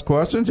call, ask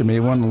questions. You may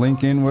want to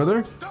link in with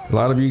her. A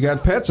lot of you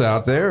got pets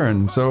out there,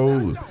 and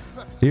so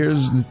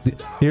here's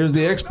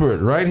the expert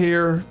right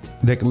here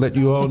that can let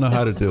you all know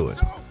how to do it.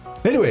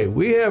 Anyway,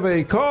 we have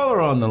a caller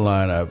on the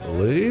line, I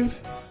believe.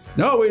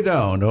 No, we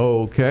don't.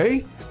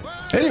 Okay.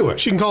 Anyway,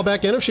 she can call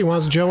back in if she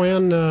wants.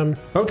 Joanne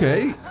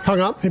okay. hung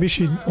up. Maybe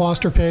she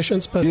lost her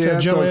patience. But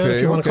Joanne,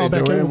 if you want to call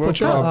back in, we'll put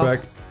you call back.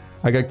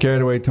 I got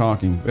carried away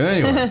talking. But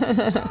anyway,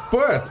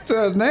 but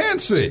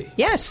Nancy.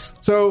 Yes.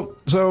 So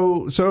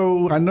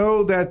I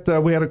know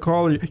that we had a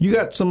caller. You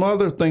got some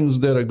other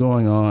things that are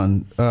going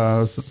on.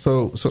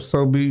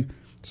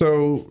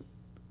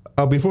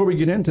 Before we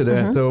get into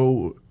that,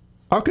 though,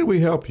 How can we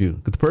help you?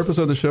 The purpose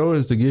of the show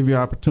is to give you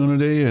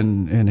opportunity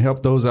and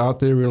help those out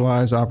there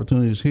realize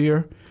opportunities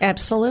here.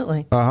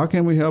 Absolutely. How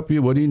can we help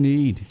you? What do you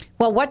need?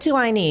 Well, what do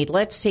I need?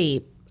 Let's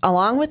see.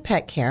 Along with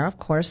pet care, of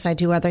course, I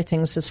do other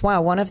things as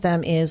well. One of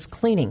them is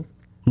cleaning.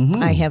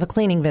 Mm-hmm. I have a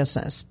cleaning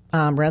business,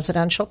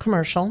 residential,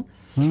 commercial.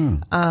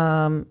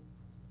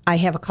 I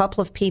have a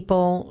couple of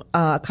people,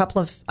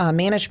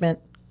 management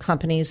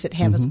companies that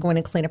have us going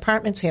and clean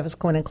apartments, have us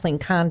going and clean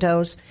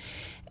condos.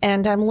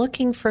 And I'm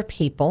looking for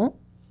people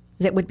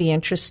that would be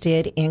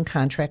interested in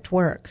contract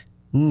work.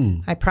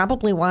 I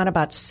probably want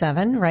about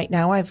 7. Right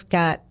now I've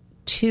got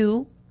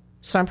 2,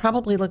 so I'm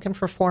probably looking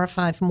for 4 or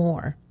 5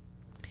 more.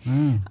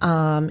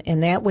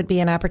 And that would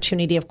be an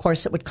opportunity, of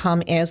course, that would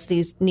come as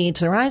these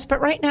needs arise. But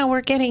right now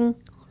we're getting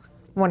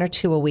 1 or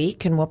 2 a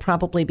week, and we'll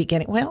probably be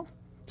getting, well,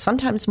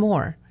 sometimes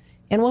more.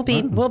 And we'll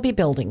be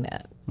building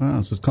that.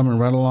 Wow, so it's coming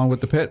right along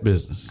with the pet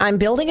business. I'm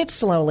building it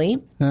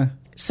slowly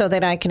so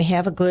that I can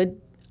have a good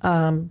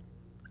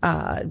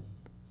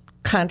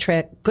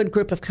good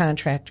group of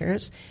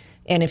contractors.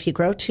 And if you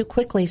grow too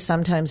quickly,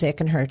 sometimes that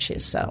can hurt you.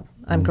 So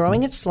I'm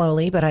growing it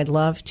slowly, but I'd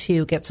love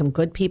to get some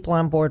good people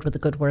on board with a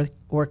good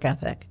work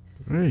ethic.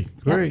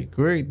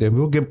 Great. Then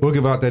we'll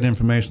give out that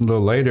information a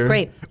little later.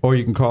 Great. Or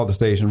you can call the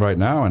station right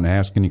now and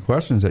ask any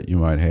questions that you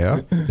might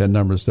have. That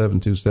number is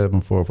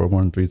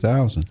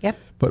 727-441-3000. Yep.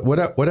 But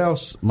what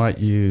else might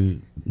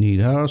you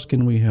need? How else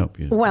can we help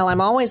you? Well,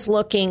 I'm always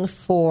looking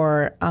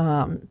for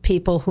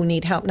people who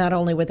need help not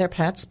only with their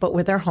pets but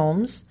with their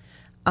homes,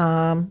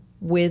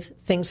 with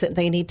things that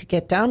they need to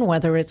get done,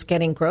 whether it's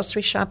getting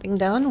grocery shopping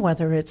done,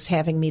 whether it's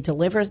having me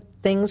deliver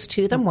things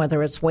to them,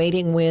 whether it's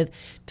waiting with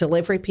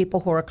delivery people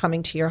who are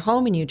coming to your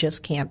home and you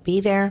just can't be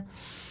there.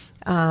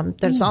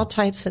 There's all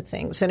types of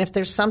things. And if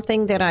there's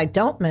something that I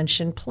don't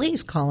mention,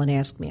 please call and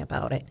ask me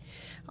about it,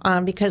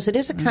 because it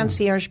is a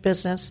concierge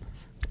business,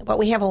 but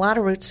we have a lot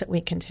of routes that we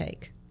can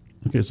take.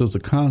 Okay, so it's a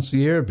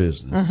concierge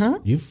business.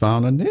 You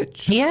found a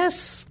niche.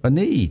 Yes. A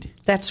need.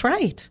 That's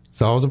right.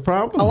 Solves a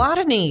problem. A lot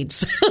of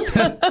needs.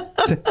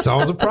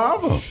 Solves a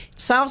problem. It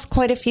solves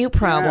quite a few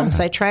problems.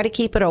 Yeah. I try to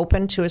keep it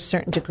open to a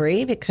certain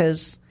degree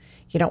because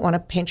you don't want to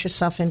paint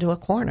yourself into a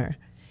corner.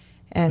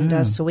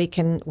 And so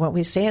what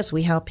we say is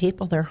we help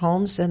people, their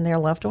homes, and their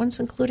loved ones,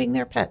 including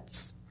their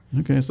pets.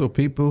 Okay, so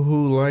people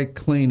who like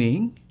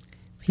cleaning,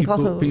 people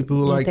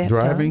who like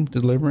driving,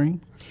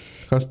 delivering,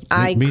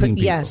 meeting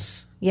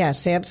people.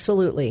 Yes,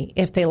 absolutely.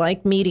 If they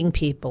like meeting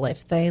people,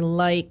 if they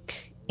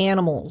like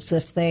animals,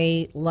 if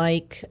they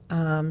like,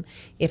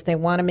 if they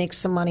want to make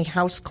some money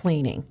house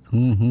cleaning.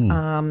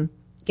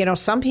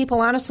 Some people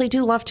honestly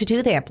do love to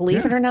do that,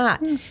 believe it or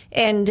not.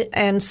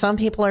 And some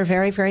people are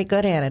very, very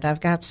good at it.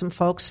 I've got some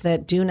folks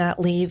that do not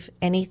leave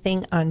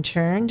anything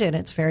unturned, and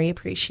it's very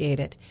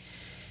appreciated.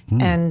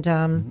 And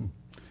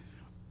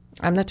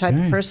I'm the type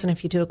of person,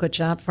 if you do a good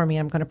job for me,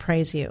 I'm going to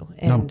praise you,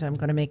 and I'm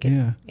going to make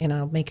it,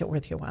 make it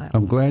worth your while.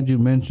 I'm glad you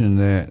mentioned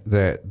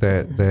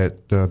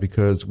that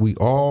because we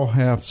all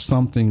have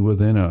something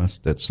within us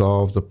that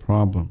solves a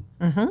problem.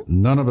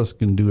 None of us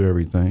can do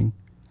everything,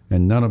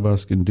 and none of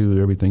us can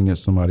do everything that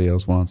somebody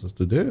else wants us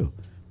to do.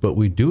 But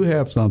we do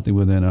have something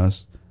within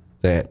us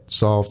that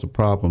solves the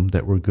problem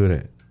that we're good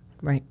at.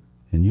 Right.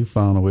 And you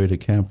found a way to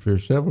capture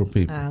several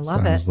people. I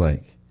love it.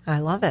 I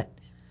love it.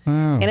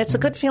 Wow. And it's a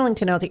good feeling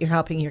to know that you're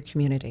helping your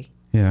community.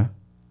 Yeah.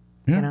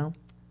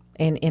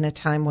 In a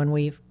time when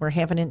we're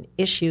having an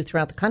issue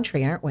throughout the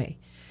country, aren't we,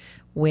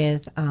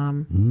 with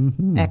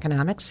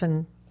economics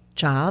and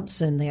jobs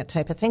and that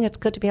type of thing. It's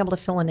good to be able to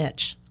fill a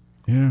niche.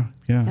 Yeah.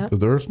 Because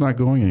the Earth's not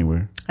going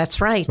anywhere.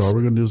 That's right. So all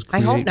we're going to do is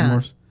create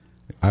more.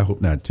 I hope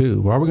not,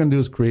 too. All we're going to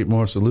do is create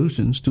more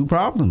solutions to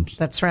problems.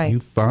 That's right. You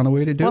found a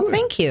way to do it. Well,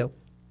 thank you.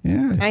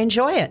 Yeah. I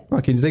enjoy it.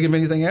 Well, can you think of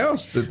anything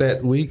else that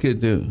we could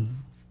do?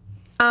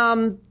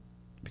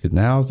 Because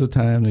now's the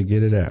time to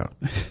get it out.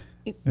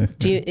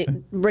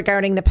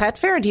 Regarding the pet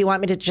fair, or do you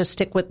want me to just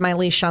stick with my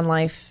Leash on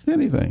Life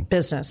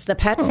business? The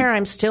pet fair,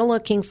 I'm still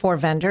looking for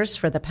vendors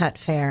for the pet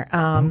fair.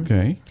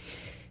 Okay.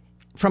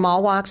 From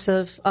all walks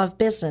of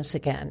business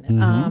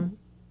again.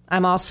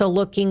 I'm also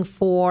looking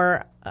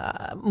for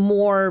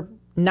more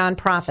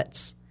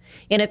nonprofits.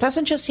 And it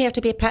doesn't just have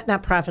to be pet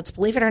nonprofits.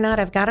 Believe it or not,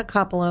 I've got a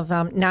couple of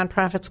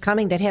nonprofits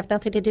coming that have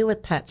nothing to do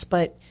with pets,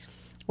 but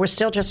we're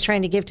still just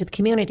trying to give to the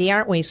community,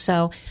 aren't we?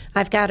 So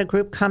I've got a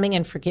group coming,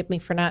 and forgive me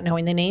for not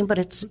knowing the name, but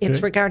it's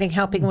regarding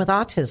helping with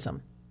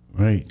autism.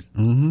 Right.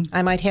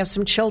 I might have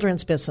some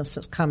children's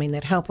businesses coming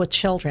that help with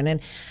children, and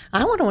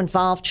I want to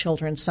involve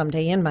children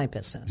someday in my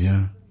business.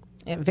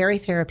 Yeah. Very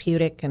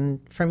therapeutic,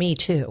 and for me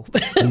too.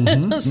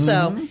 Things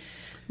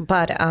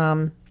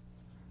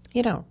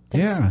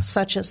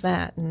such as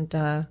that,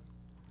 and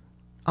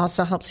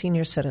also help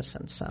senior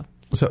citizens.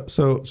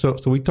 So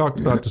we talked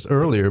about this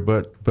earlier,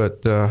 but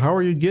how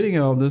are you getting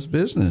all this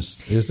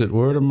business? Is it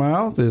word of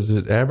mouth? Is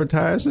it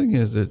advertising?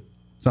 Is it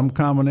some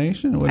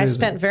combination? I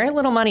spent very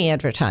little money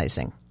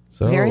advertising.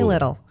 Very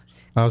little.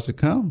 How's it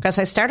come? Because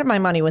I started my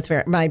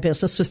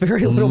business with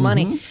very little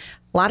money.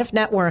 A lot of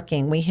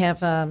networking. We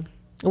have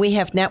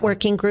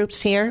networking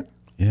groups here.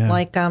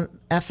 like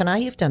F&I,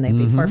 you've done that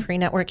before, Free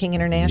Networking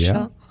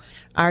International.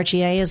 Yeah.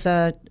 RGA is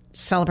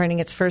celebrating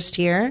its first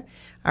year.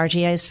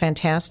 RGA is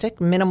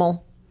fantastic,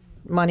 minimal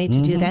money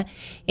to do that.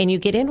 And you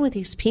get in with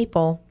these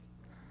people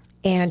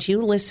and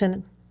you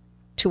listen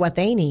to what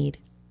they need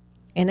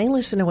and they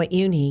listen to what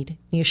you need.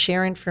 You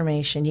share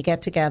information, you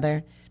get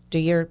together, do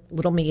your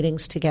little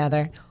meetings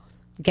together,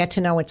 get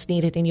to know what's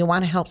needed, and you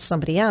want to help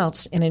somebody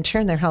else, and in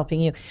turn, they're helping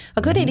you.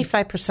 A good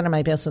 85% of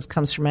my business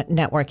comes from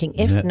networking,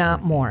 if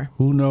not more.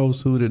 Who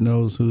knows who that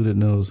knows who that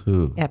knows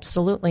who?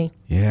 Absolutely.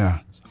 Yeah.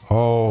 It's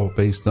all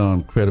based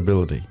on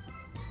credibility.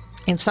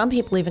 And some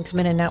people even come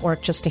in and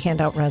network just to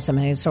hand out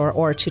resumes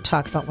or to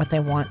talk about what they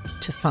want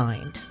to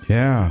find.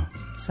 Yeah.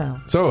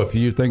 So if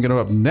you're thinking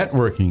about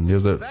networking,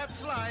 there's a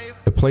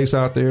place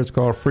out there. It's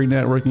called Free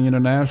Networking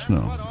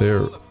International.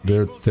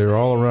 They're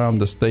all around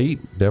the state,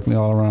 definitely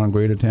all around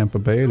Greater Tampa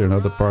Bay. They're in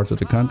other parts of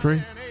the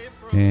country,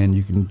 and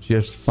you can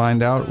just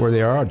find out where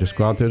they are. Just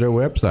go out to their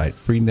website,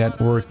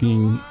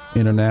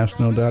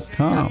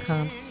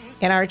 freenetworkinginternational.com.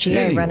 And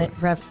RGA run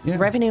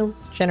revenue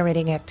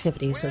generating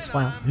activities as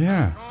well.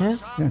 Yeah.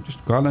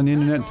 Just go out on the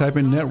internet, type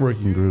in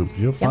networking groups.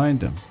 You'll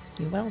find them.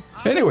 You will.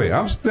 Anyway,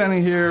 I'm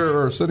sitting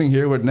here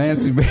with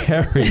Nancy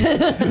Berry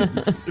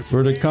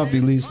for the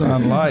company Lease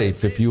on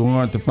Life. If you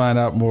want to find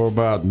out more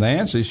about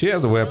Nancy, she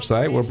has a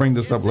website. We'll bring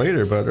this up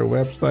later, but her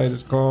website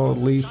is called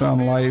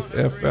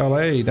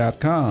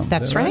leaseonlifefla.com.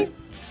 That's right.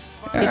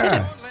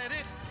 Yeah.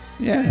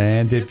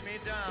 And if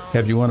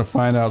you want to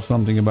find out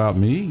something about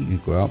me, you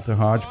go out to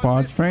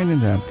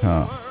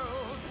hodgepodgetraining.com.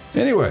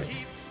 Anyway,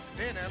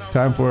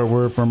 time for a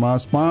word from our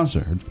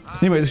sponsor.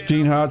 Anyway, this is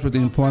Gene Hodge with the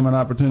Employment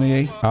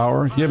Opportunity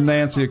Hour. Give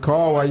Nancy a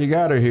call while you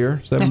got her here,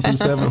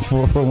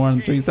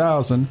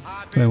 727-441-3000,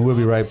 and we'll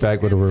be right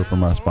back with a word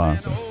from our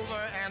sponsor.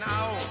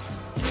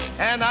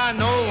 And I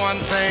know one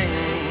thing,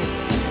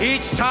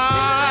 each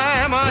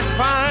time I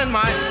find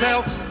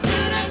myself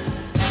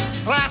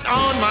flat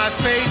on my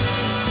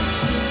face,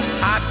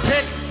 I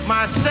pick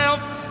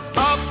myself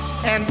up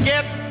and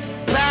get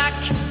back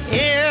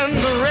in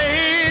the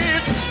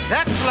race.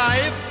 That's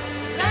life.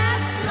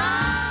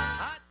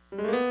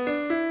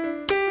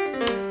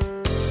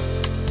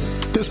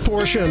 This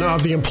portion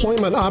of the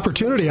Employment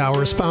Opportunity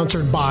Hour is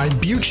sponsored by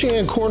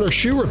Buchan Corner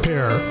Shoe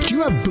Repair. Do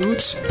you have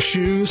boots,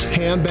 shoes,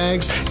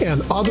 handbags,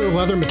 and other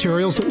leather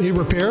materials that need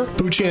repair?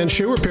 Buchan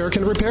Shoe Repair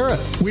can repair it.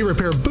 We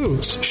repair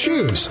boots,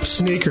 shoes,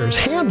 sneakers,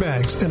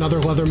 handbags, and other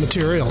leather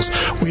materials.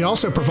 We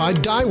also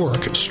provide dye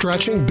work,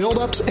 stretching,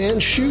 build-ups,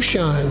 and shoe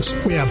shines.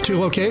 We have 2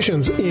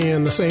 locations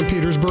in the St.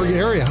 Petersburg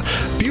area.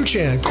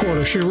 Buchan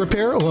Corner Shoe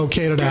Repair,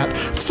 located at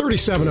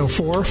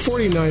 3704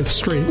 49th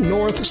Street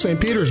North,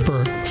 St.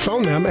 Petersburg.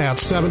 Phone them at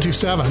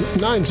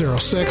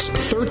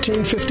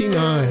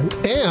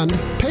 727-906-1359. And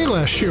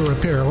Payless Shoe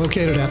Repair,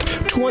 located at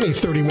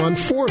 2031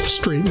 4th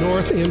Street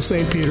North in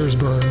St.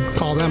 Petersburg.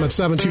 Call them at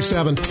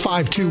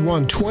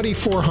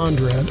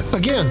 727-521-2400.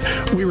 Again,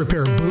 we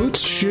repair boots,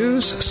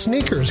 shoes,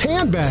 sneakers,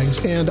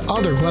 handbags, and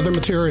other leather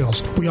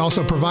materials. We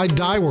also provide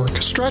dye work,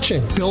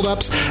 stretching,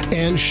 build-ups,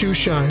 and shoe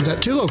shines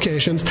at 2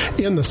 locations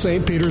in the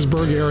St.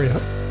 Petersburg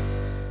area.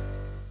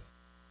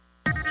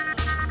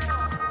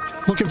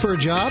 Looking for a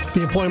job?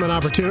 The Employment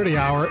Opportunity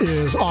Hour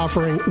is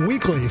offering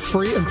weekly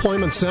free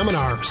employment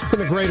seminars in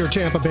the Greater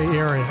Tampa Bay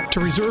area. To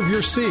reserve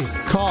your seat,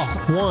 call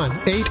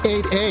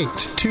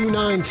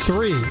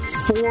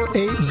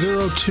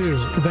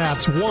 1-888-293-4802.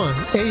 That's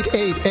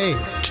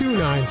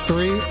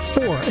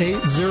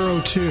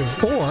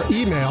 1-888-293-4802. Or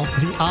email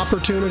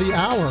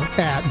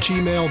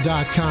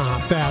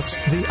theopportunityhour@gmail.com. That's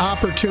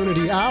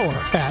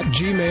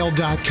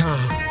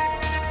theopportunityhour@gmail.com.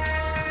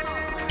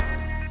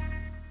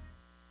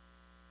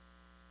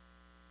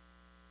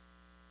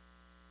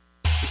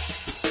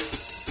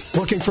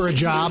 Looking for a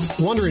job?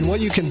 Wondering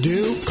what you can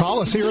do? Call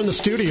us here in the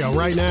studio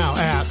right now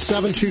at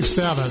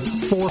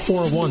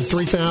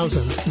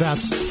 727-441-3000.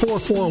 That's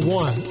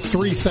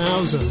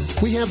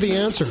 441-3000. We have the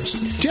answers.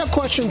 Do you have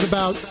questions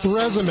about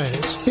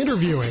resumes,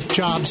 interviewing,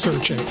 job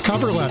searching,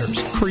 cover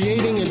letters,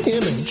 creating an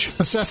image,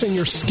 assessing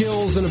your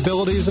skills and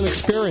abilities and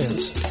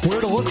experience? Where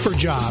to look for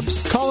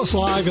jobs? Call us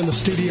live in the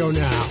studio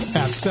now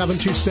at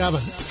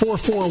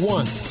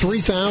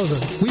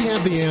 727-441-3000. We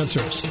have the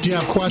answers. Do you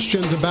have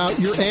questions about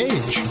your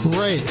age,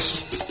 race?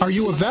 Are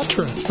you a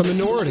veteran, a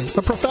minority,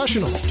 a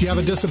professional? Do you have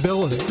a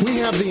disability? We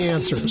have the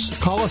answers.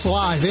 Call us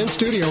live in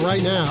studio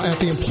right now at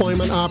the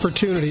Employment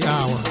Opportunity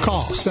Hour.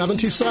 Call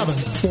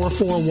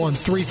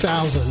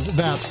 727-441-3000.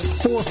 That's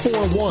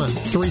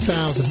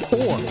 441-3000.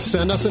 Or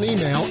send us an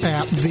email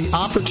at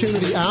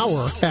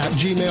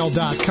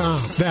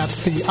theopportunityhour@gmail.com. That's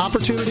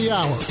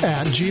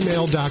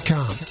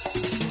theopportunityhour@gmail.com.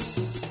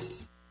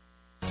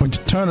 Why don't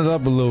you turn it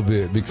up a little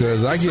bit,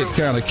 because I get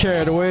kind of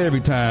carried away every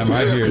time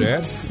I hear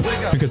that.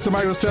 Because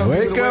somebody was telling me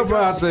to wake up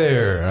out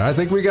there. I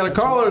think we got a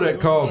caller that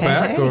called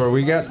back, or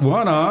we got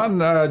one on.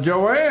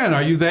 Joanne,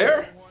 are you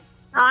there?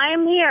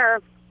 I'm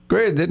here.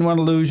 Great. Didn't want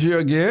to lose you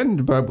again,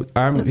 but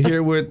I'm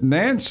here with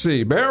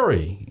Nancy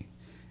Berry.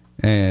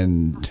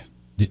 And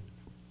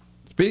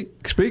speak.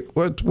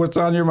 What's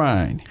on your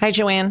mind? Hi,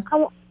 Joanne.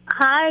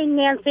 Hi,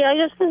 Nancy. I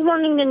just was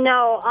wanting to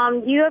know,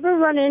 do you ever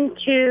run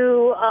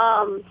into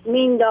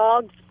mean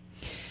dogs?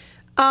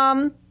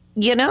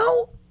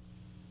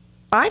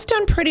 I've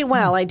done pretty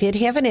well. I did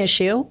have an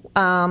issue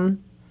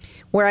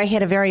where I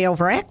had a very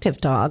overactive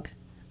dog.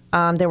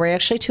 There were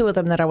actually 2 of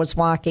them that I was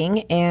walking,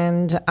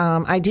 and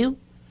I do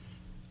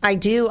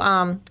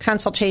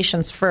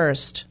consultations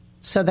first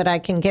so that I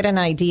can get an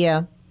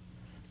idea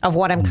of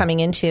what I'm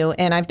coming into.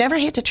 And I've never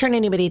had to turn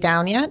anybody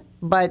down yet,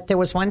 but there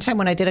was one time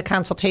when I did a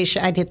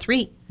consultation, I did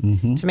 3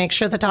 to make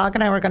sure the dog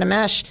and I were going to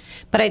mesh.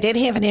 But I did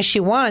have an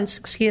issue once,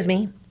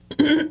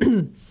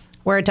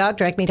 where a dog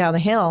dragged me down the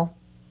hill,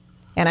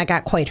 and I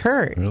got quite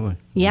hurt. Really?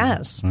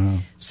 Yes. Wow.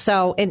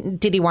 So,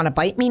 did he want to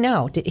bite me?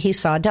 No. He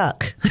saw a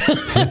duck.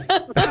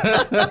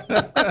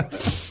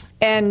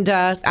 And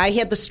I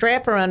had the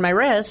strap around my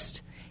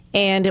wrist,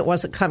 and it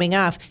wasn't coming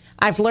off.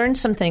 I've learned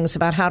some things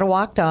about how to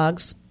walk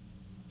dogs,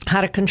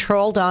 how to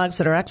control dogs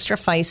that are extra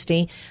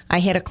feisty. I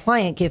had a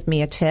client give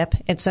me a tip.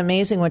 It's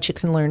amazing what you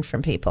can learn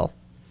from people.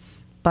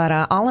 But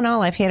all in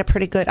all, I've had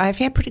pretty good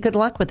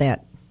luck with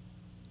that.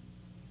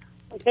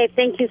 Okay,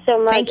 thank you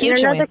so much. Thank you, and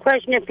another Joanne.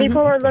 question, if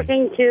people are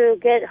looking to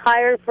get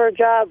hired for a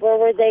job, where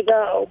would they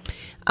go?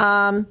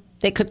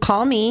 They could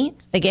call me.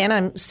 Again,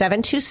 I'm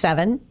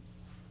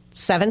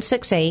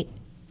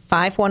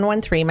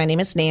 727-768-5113. My name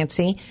is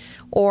Nancy.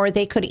 Or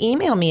they could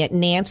email me at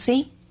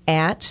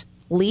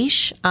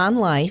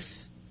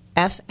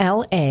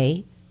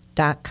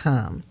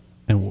nancy@leashonlifefla.com.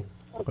 And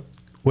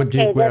what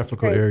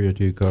geographical area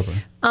do you cover?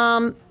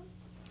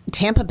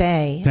 Tampa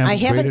Bay. I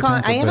haven't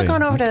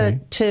gone over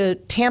to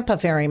Tampa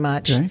very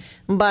much,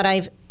 but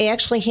I've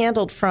actually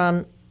handled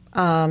from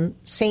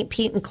St.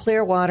 Pete and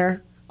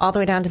Clearwater all the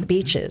way down to the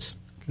beaches.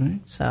 Okay.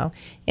 So,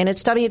 and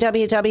it's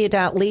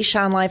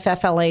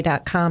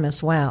www.leashonlifefla.com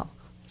as well.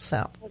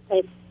 So,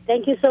 okay,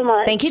 thank you so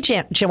much. Thank you,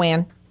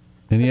 Joanne.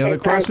 Any other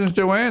questions,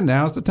 Joanne?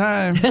 Now's the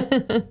time.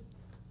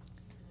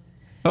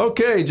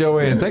 Okay,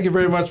 Joanne, thank you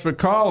very much for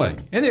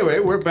calling. Anyway,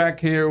 we're back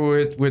here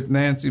with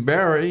Nancy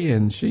Barry,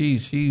 and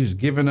she's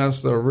given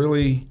us a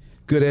really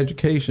good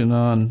education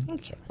on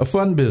a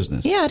fun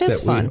business. Yeah, it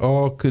is fun. We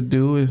all could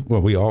do.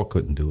 Well, we all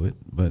couldn't do it,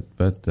 but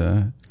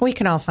we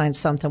can all find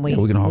something we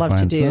can all love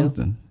find to do.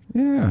 Something.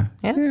 Yeah.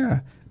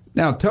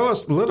 Now, tell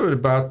us a little bit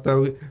about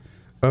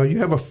you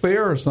have a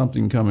fair or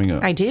something coming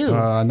up. I do.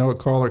 I know a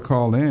caller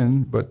called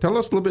in, but tell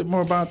us a little bit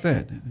more about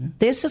that.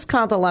 This is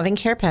called the Loving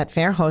Care Pet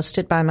Fair,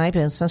 hosted by my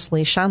business,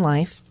 Leash on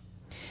Life.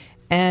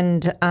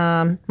 And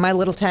my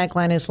little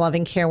tagline is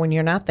loving care when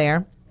you're not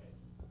there.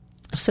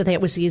 So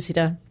that was easy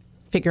to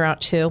figure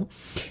out, too.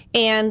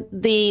 And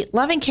the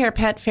Loving Care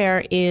Pet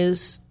Fair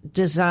is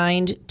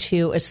designed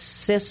to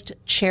assist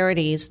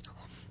charities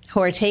who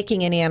are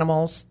taking in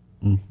animals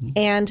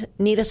and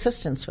need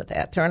assistance with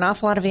that. There are an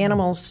awful lot of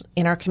animals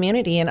in our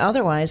community and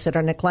otherwise that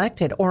are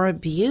neglected or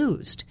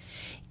abused.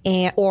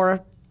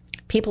 Or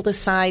people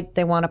decide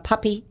they want a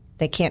puppy,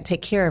 they can't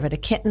take care of it. A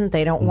kitten,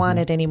 they don't want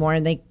it anymore,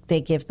 and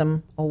they give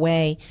them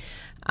away.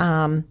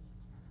 And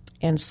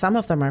some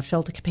of them are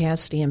filled to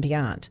capacity and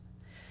beyond.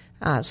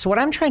 So what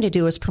I'm trying to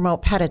do is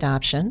promote pet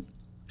adoption.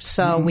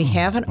 So we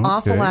have an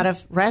awful lot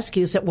of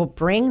rescues that will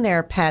bring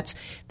their pets.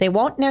 They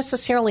won't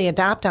necessarily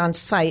adopt on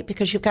site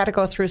because you've got to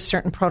go through a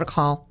certain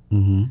protocol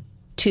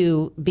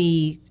to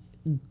be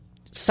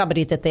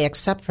somebody that they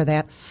accept for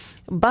that.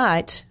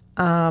 But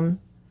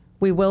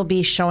we will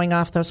be showing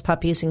off those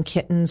puppies and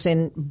kittens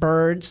and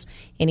birds,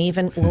 and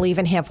we'll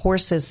even have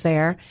horses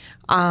there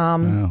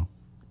to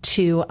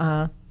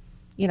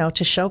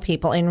show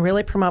people and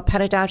really promote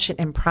pet adoption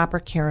and proper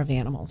care of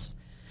animals.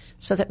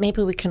 So that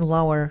maybe we can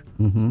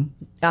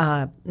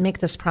make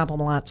this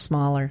problem a lot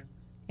smaller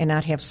and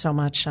not have so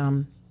much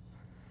of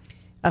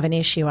an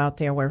issue out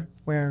there where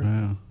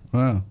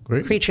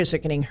great. creatures are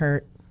getting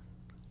hurt.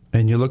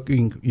 And you're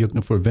looking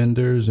for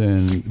vendors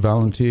and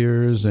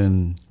volunteers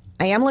and...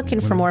 I am looking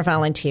for more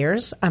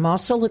volunteers. I'm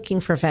also looking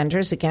for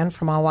vendors, again,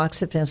 from all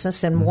walks of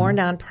business and more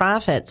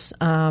nonprofits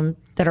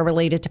that are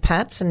related to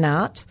pets and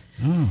not.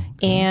 Oh,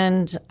 okay.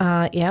 And,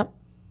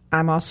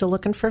 I'm also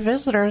looking for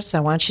visitors. I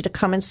want you to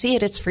come and see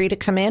it. It's free to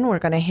come in. We're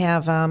going to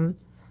have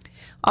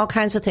all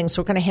kinds of things.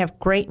 We're going to have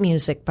great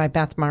music by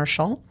Beth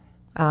Marshall.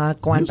 Go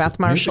on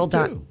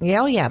BethMarshall.com.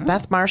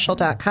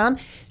 BethMarshall.com.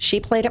 She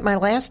played at my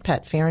last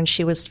pet fair, and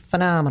she was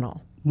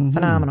phenomenal.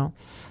 Phenomenal.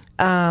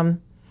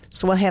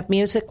 So we'll have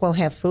music. We'll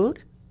have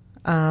food.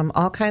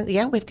 All kinds.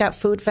 Yeah, we've got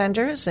food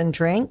vendors and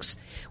drinks.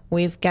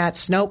 We've got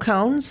snow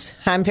cones.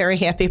 I'm very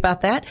happy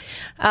about that.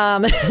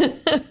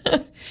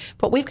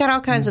 But we've got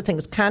all kinds of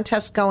things.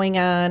 Contests going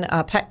on,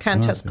 pet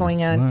contests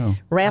going on,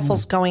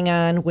 raffles going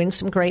on, win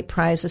some great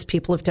prizes.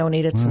 People have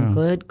donated some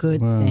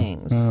good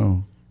things.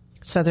 Wow.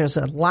 So there's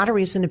a lot of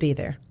reason to be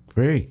there.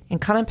 Great.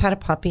 And come and pet a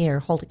puppy or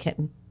hold a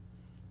kitten.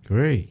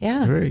 Great.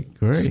 Yeah. Great.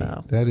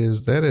 So.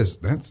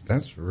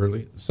 That's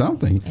really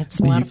something. It's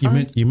a lot of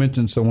fun. You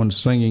mentioned someone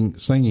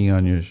singing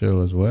on your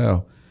show as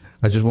well.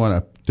 I just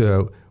want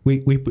to we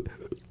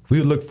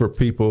look for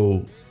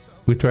people.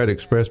 We try to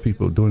express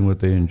people doing what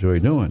they enjoy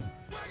doing.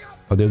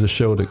 there's a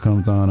show that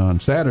comes on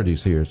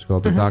Saturdays here. It's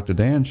called the Dr.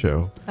 Dan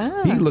Show.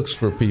 He looks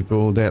for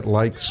people that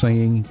like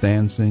singing,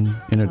 dancing,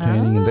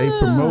 entertaining, and they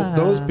promote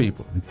those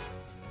people.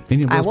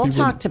 I will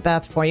talk to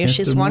Beth for you.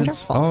 She's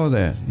wonderful. All of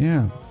that,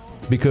 yeah.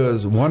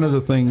 Because one of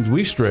the things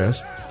we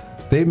stress,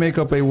 they make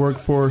up a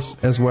workforce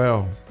as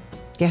well.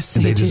 Yes,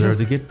 and they do. deserve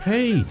to get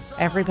paid.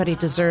 Everybody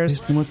deserves.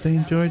 It's what they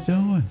enjoy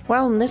doing.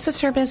 Well, and this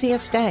is her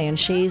busiest day, and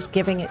she's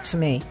giving it to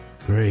me.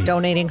 Great.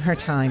 Donating her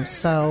time.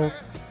 So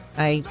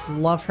I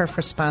love her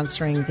for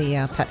sponsoring the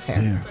pet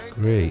fair. Yeah,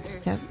 great.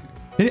 Yeah.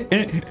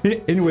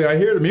 Anyway, I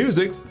hear the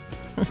music.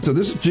 So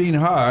this is Gene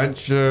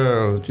Hodge.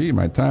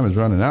 My time is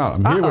running out.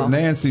 I'm here with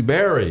Nancy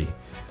Berry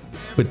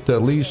with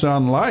Leash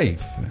on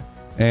Life.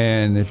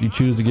 And if you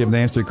choose to give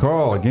Nancy a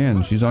call,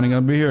 again, she's only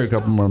going to be here a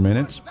couple more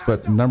minutes.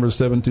 But the number is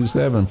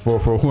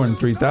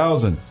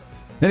 727-441-3000.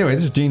 Anyway,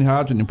 this is Gene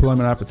Hodge,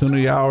 Employment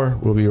Opportunity Hour.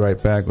 We'll be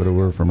right back with a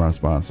word from our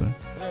sponsor.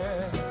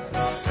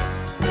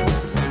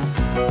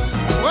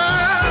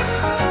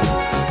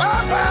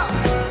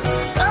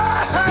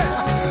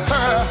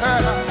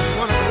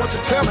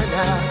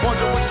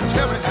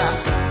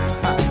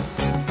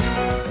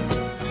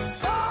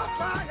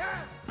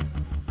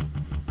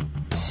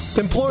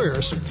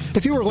 Employers,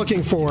 if you are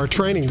looking for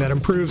training that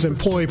improves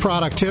employee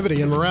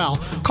productivity and morale,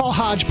 call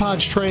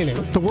Hodgepodge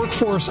Training, the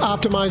workforce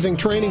optimizing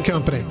training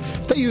company.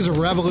 They use a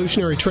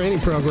revolutionary training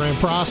program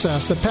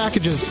process that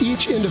packages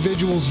each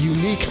individual's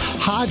unique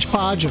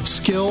hodgepodge of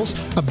skills,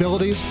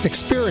 abilities,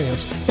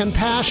 experience, and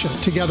passion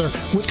together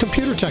with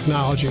computer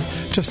technology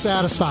to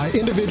satisfy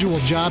individual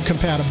job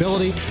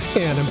compatibility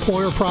and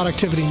employer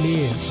productivity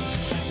needs.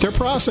 Their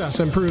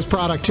process improves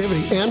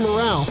productivity and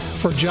morale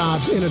for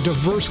jobs in a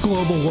diverse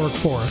global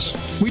workforce.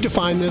 We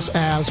define this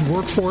as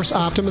workforce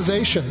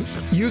optimization.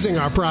 Using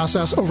our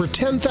process, over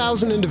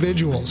 10,000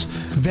 individuals,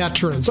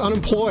 veterans,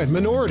 unemployed,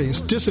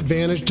 minorities,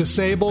 disadvantaged,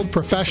 disabled,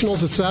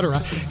 professionals, etc.,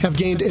 have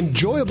gained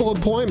enjoyable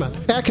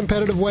employment at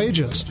competitive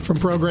wages from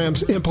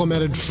programs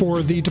implemented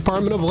for the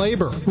Department of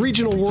Labor,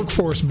 Regional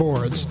Workforce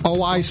Boards,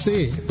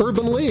 OIC,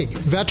 Urban League,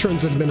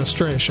 Veterans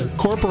Administration,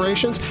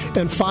 corporations,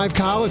 and 5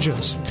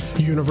 colleges: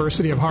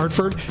 University of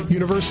Hartford,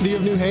 University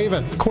of New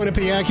Haven,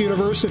 Quinnipiac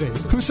University,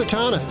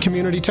 Housatonic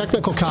Community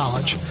Technical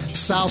College,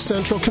 South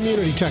Central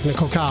Community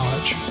Technical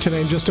College, to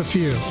name just a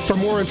few. For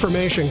more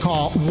information,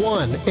 call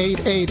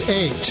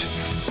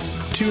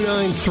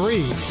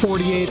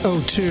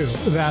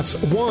 1-888-293-4802. That's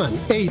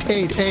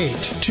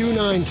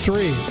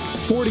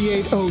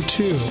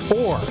 1-888-293-4802.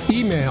 Or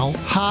email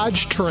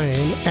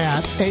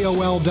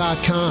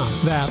hodgetrain@aol.com.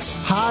 That's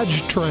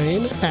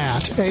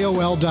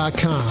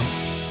hodgetrain@aol.com.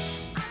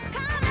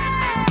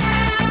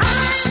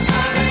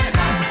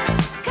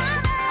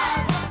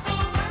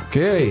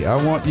 Okay, I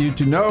want you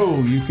to know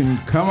you can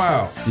come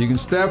out, you can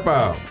step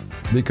out,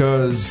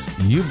 because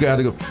you've got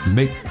to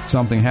make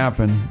something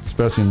happen,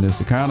 especially in this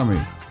economy.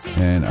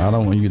 And I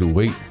don't want you to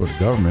wait for the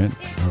government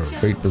or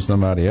wait for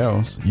somebody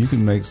else. You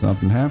can make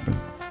something happen.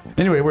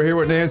 Anyway, we're here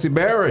with Nancy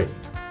Berry.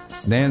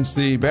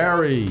 Nancy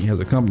Berry has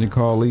a company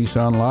called Leash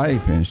on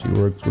Life, and she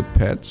works with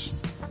pets,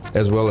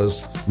 as well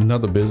as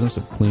another business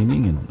of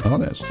cleaning and all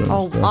that stuff.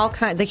 Oh, all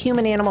kinds. The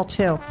human animal,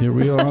 too. You're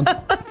real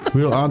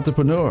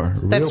entrepreneur, a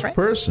real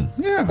person.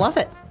 Yeah. Love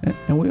it.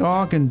 And we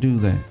all can do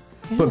that.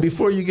 Yeah. But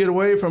before you get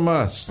away from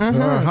us,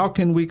 how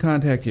can we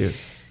contact you?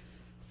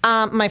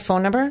 My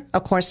phone number,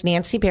 of course,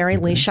 Nancy Berry,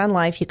 Leash on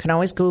Life. You can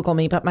always Google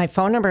me, but my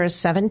phone number is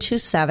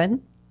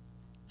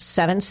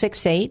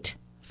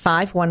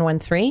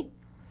 727-768-5113.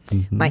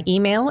 My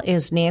email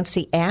is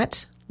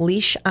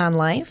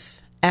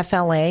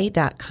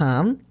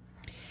nancy@leashonlifefla.com.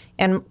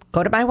 And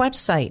go to my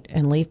website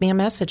and leave me a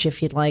message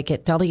if you'd like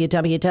at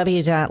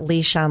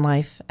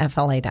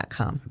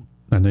www.leashonlifefla.com.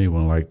 I know you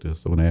won't like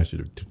this. I want to ask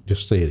you to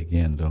just say it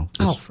again, though.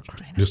 For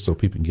crying out. Just so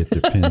people can get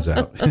their pins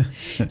out.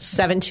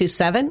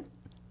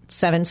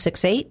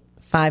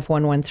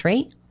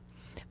 727-768-5113.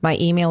 My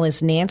email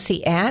is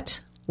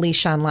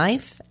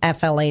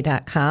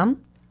nancy@leashonlifefla.com.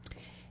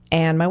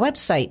 And my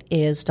website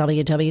is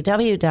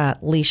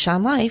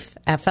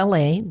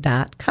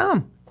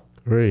www.leashonlifefla.com.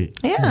 Great.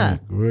 Yeah.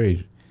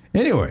 Great.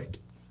 Anyway,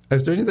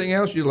 is there anything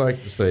else you'd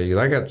like to say?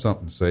 I got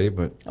something to say,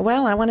 but...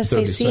 Well, I want to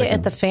say see you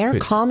at the fair.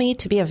 Pitch. Call me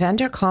to be a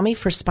vendor. Call me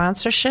for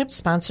sponsorship.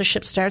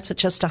 Sponsorship starts at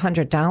just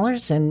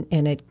 $100, and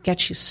it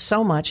gets you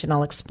so much, and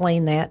I'll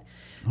explain that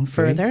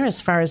further as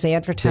far as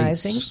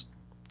advertising. Dates.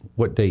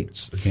 What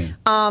dates again?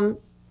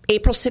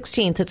 April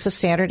 16th. It's a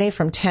Saturday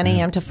from 10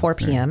 a.m. to 4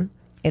 p.m.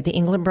 at the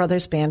England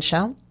Brothers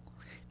Bandshell,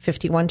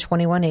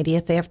 5121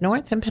 80th Ave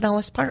North in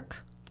Pinellas Park.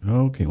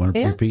 Okay. Want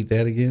to repeat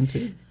that again,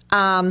 too?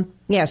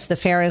 Yes, the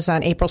fair is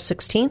on April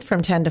 16th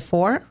from 10 to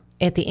 4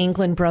 at the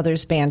England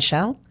Brothers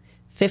Bandshell,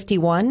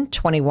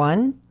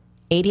 5121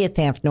 80th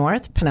Ave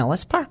North,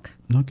 Pinellas Park.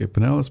 Okay,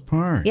 Pinellas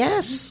Park.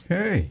 Yes.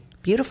 Okay.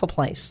 Beautiful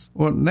place.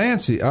 Well,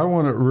 Nancy, I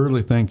want to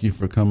really thank you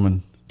for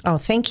coming. Oh,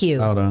 thank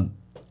you.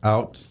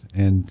 Out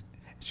and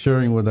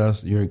sharing with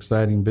us your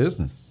exciting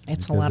business.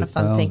 It's a lot of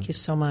fun. Thank you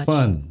so much.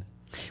 Fun.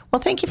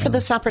 Well, thank you for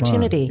this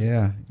opportunity.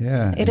 Fun.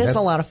 Yeah. It is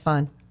a lot of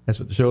fun. That's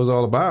what the show is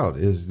all about,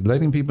 is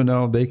letting people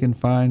know they can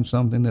find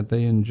something that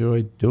they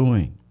enjoy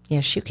doing.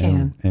 Yes, you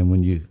can. And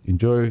when you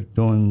enjoy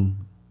doing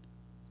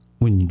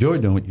what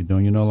you're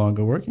doing, you're no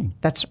longer working.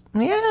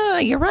 Yeah,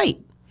 you're right.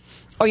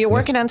 Or you're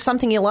working on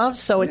something you love,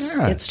 so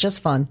it's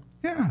just fun.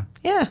 Yeah.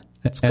 Yeah.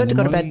 It's good to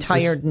go to bed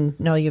tired and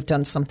know you've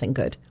done something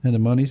good. And the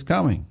money's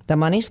coming. The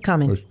money's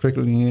coming. It's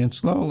trickling in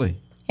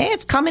slowly. Hey,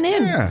 it's coming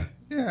in.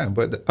 Yeah.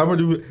 But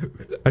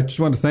I just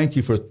want to thank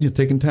you for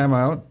taking time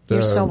out.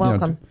 You're so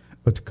welcome.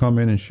 To come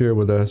in and share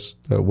with us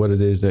what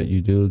it is that you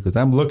do, because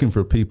I'm looking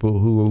for people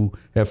who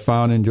have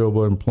found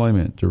enjoyable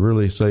employment to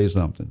really say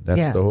something.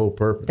 That's the whole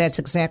purpose. That's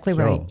exactly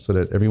right. So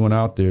that everyone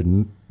out there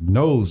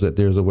knows that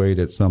there's a way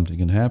that something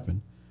can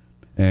happen.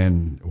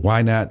 And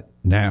why not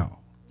now?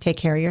 Take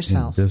care of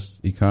yourself. In this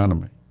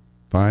economy.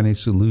 Find a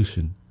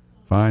solution.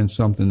 Find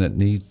something that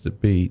needs to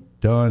be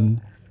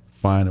done.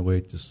 Find a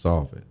way to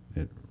solve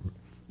it.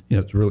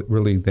 It's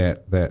really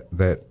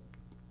that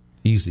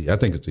easy. I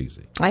think it's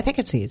easy. I think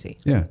it's easy.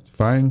 Yeah.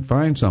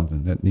 Find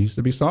something that needs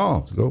to be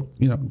solved. Go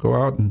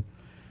out and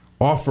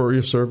offer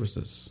your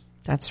services.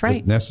 That's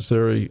right. If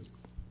necessary,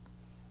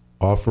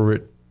 offer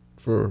it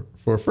for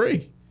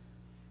free.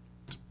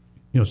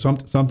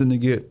 Something to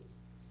get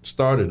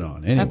started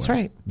on. Anyway, that's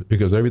right.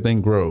 Because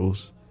everything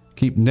grows.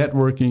 Keep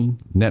networking.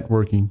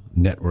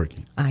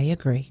 I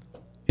agree.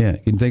 Yeah. You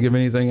can think of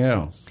anything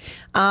else.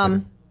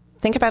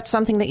 Think about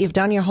something that you've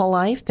done your whole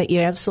life that you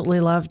absolutely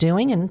love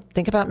doing, and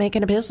think about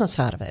making a business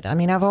out of it. I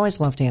mean, I've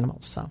always loved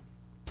animals, so.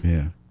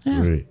 Yeah.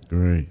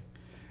 Great.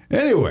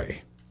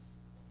 Anyway,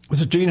 this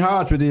is Gene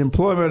Hodge with the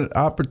Employment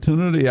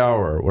Opportunity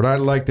Hour. What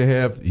I'd like to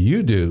have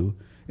you do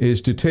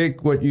is to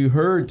take what you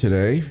heard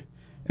today,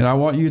 and I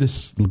want you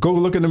to go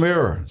look in the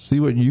mirror, see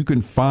what you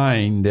can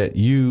find that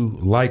you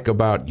like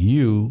about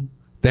you,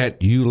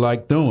 that you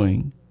like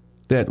doing,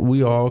 that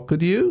we all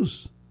could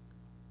use.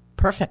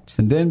 Perfect.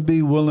 And then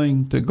be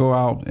willing to go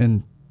out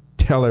and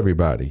tell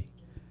everybody.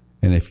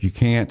 And if you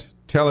can't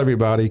tell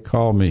everybody,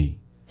 call me.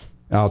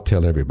 I'll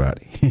tell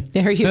everybody.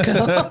 There you go.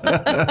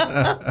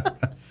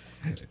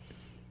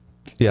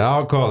 Yeah,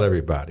 I'll call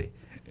everybody.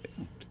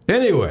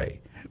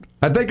 Anyway,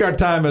 I think our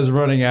time is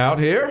running out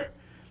here.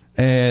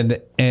 And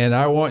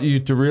I want you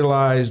to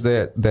realize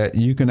that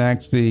you can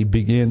actually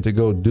begin to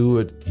go do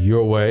it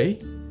your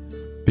way,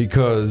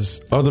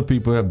 because other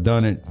people have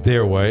done it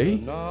their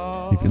way.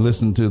 If you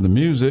listen to the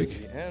music,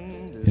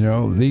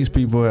 these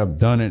people have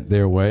done it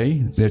their way.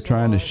 They're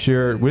trying to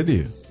share it with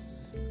you,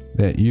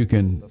 that you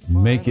can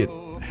make it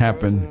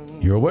happen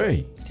your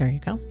way. There you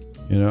go.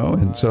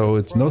 And so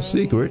it's no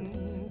secret,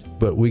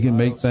 but we can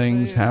make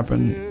things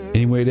happen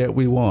any way that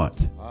we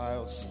want.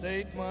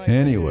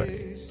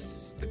 Anyway,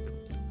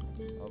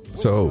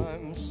 so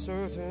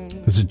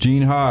this is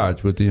Gene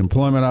Hodge with the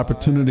Employment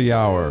Opportunity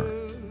Hour.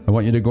 I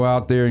want you to go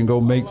out there and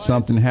go make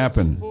something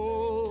happen.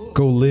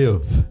 Go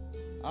live.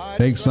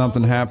 Make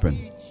something happen.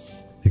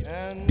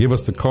 Give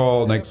us a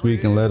call next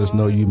week and let us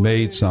know you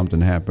made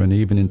something happen,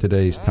 even in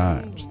today's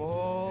times.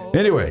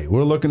 Anyway,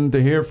 we're looking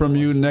to hear from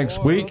you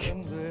next week,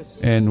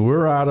 and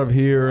we're out of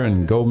here,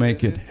 and go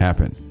make it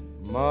happen.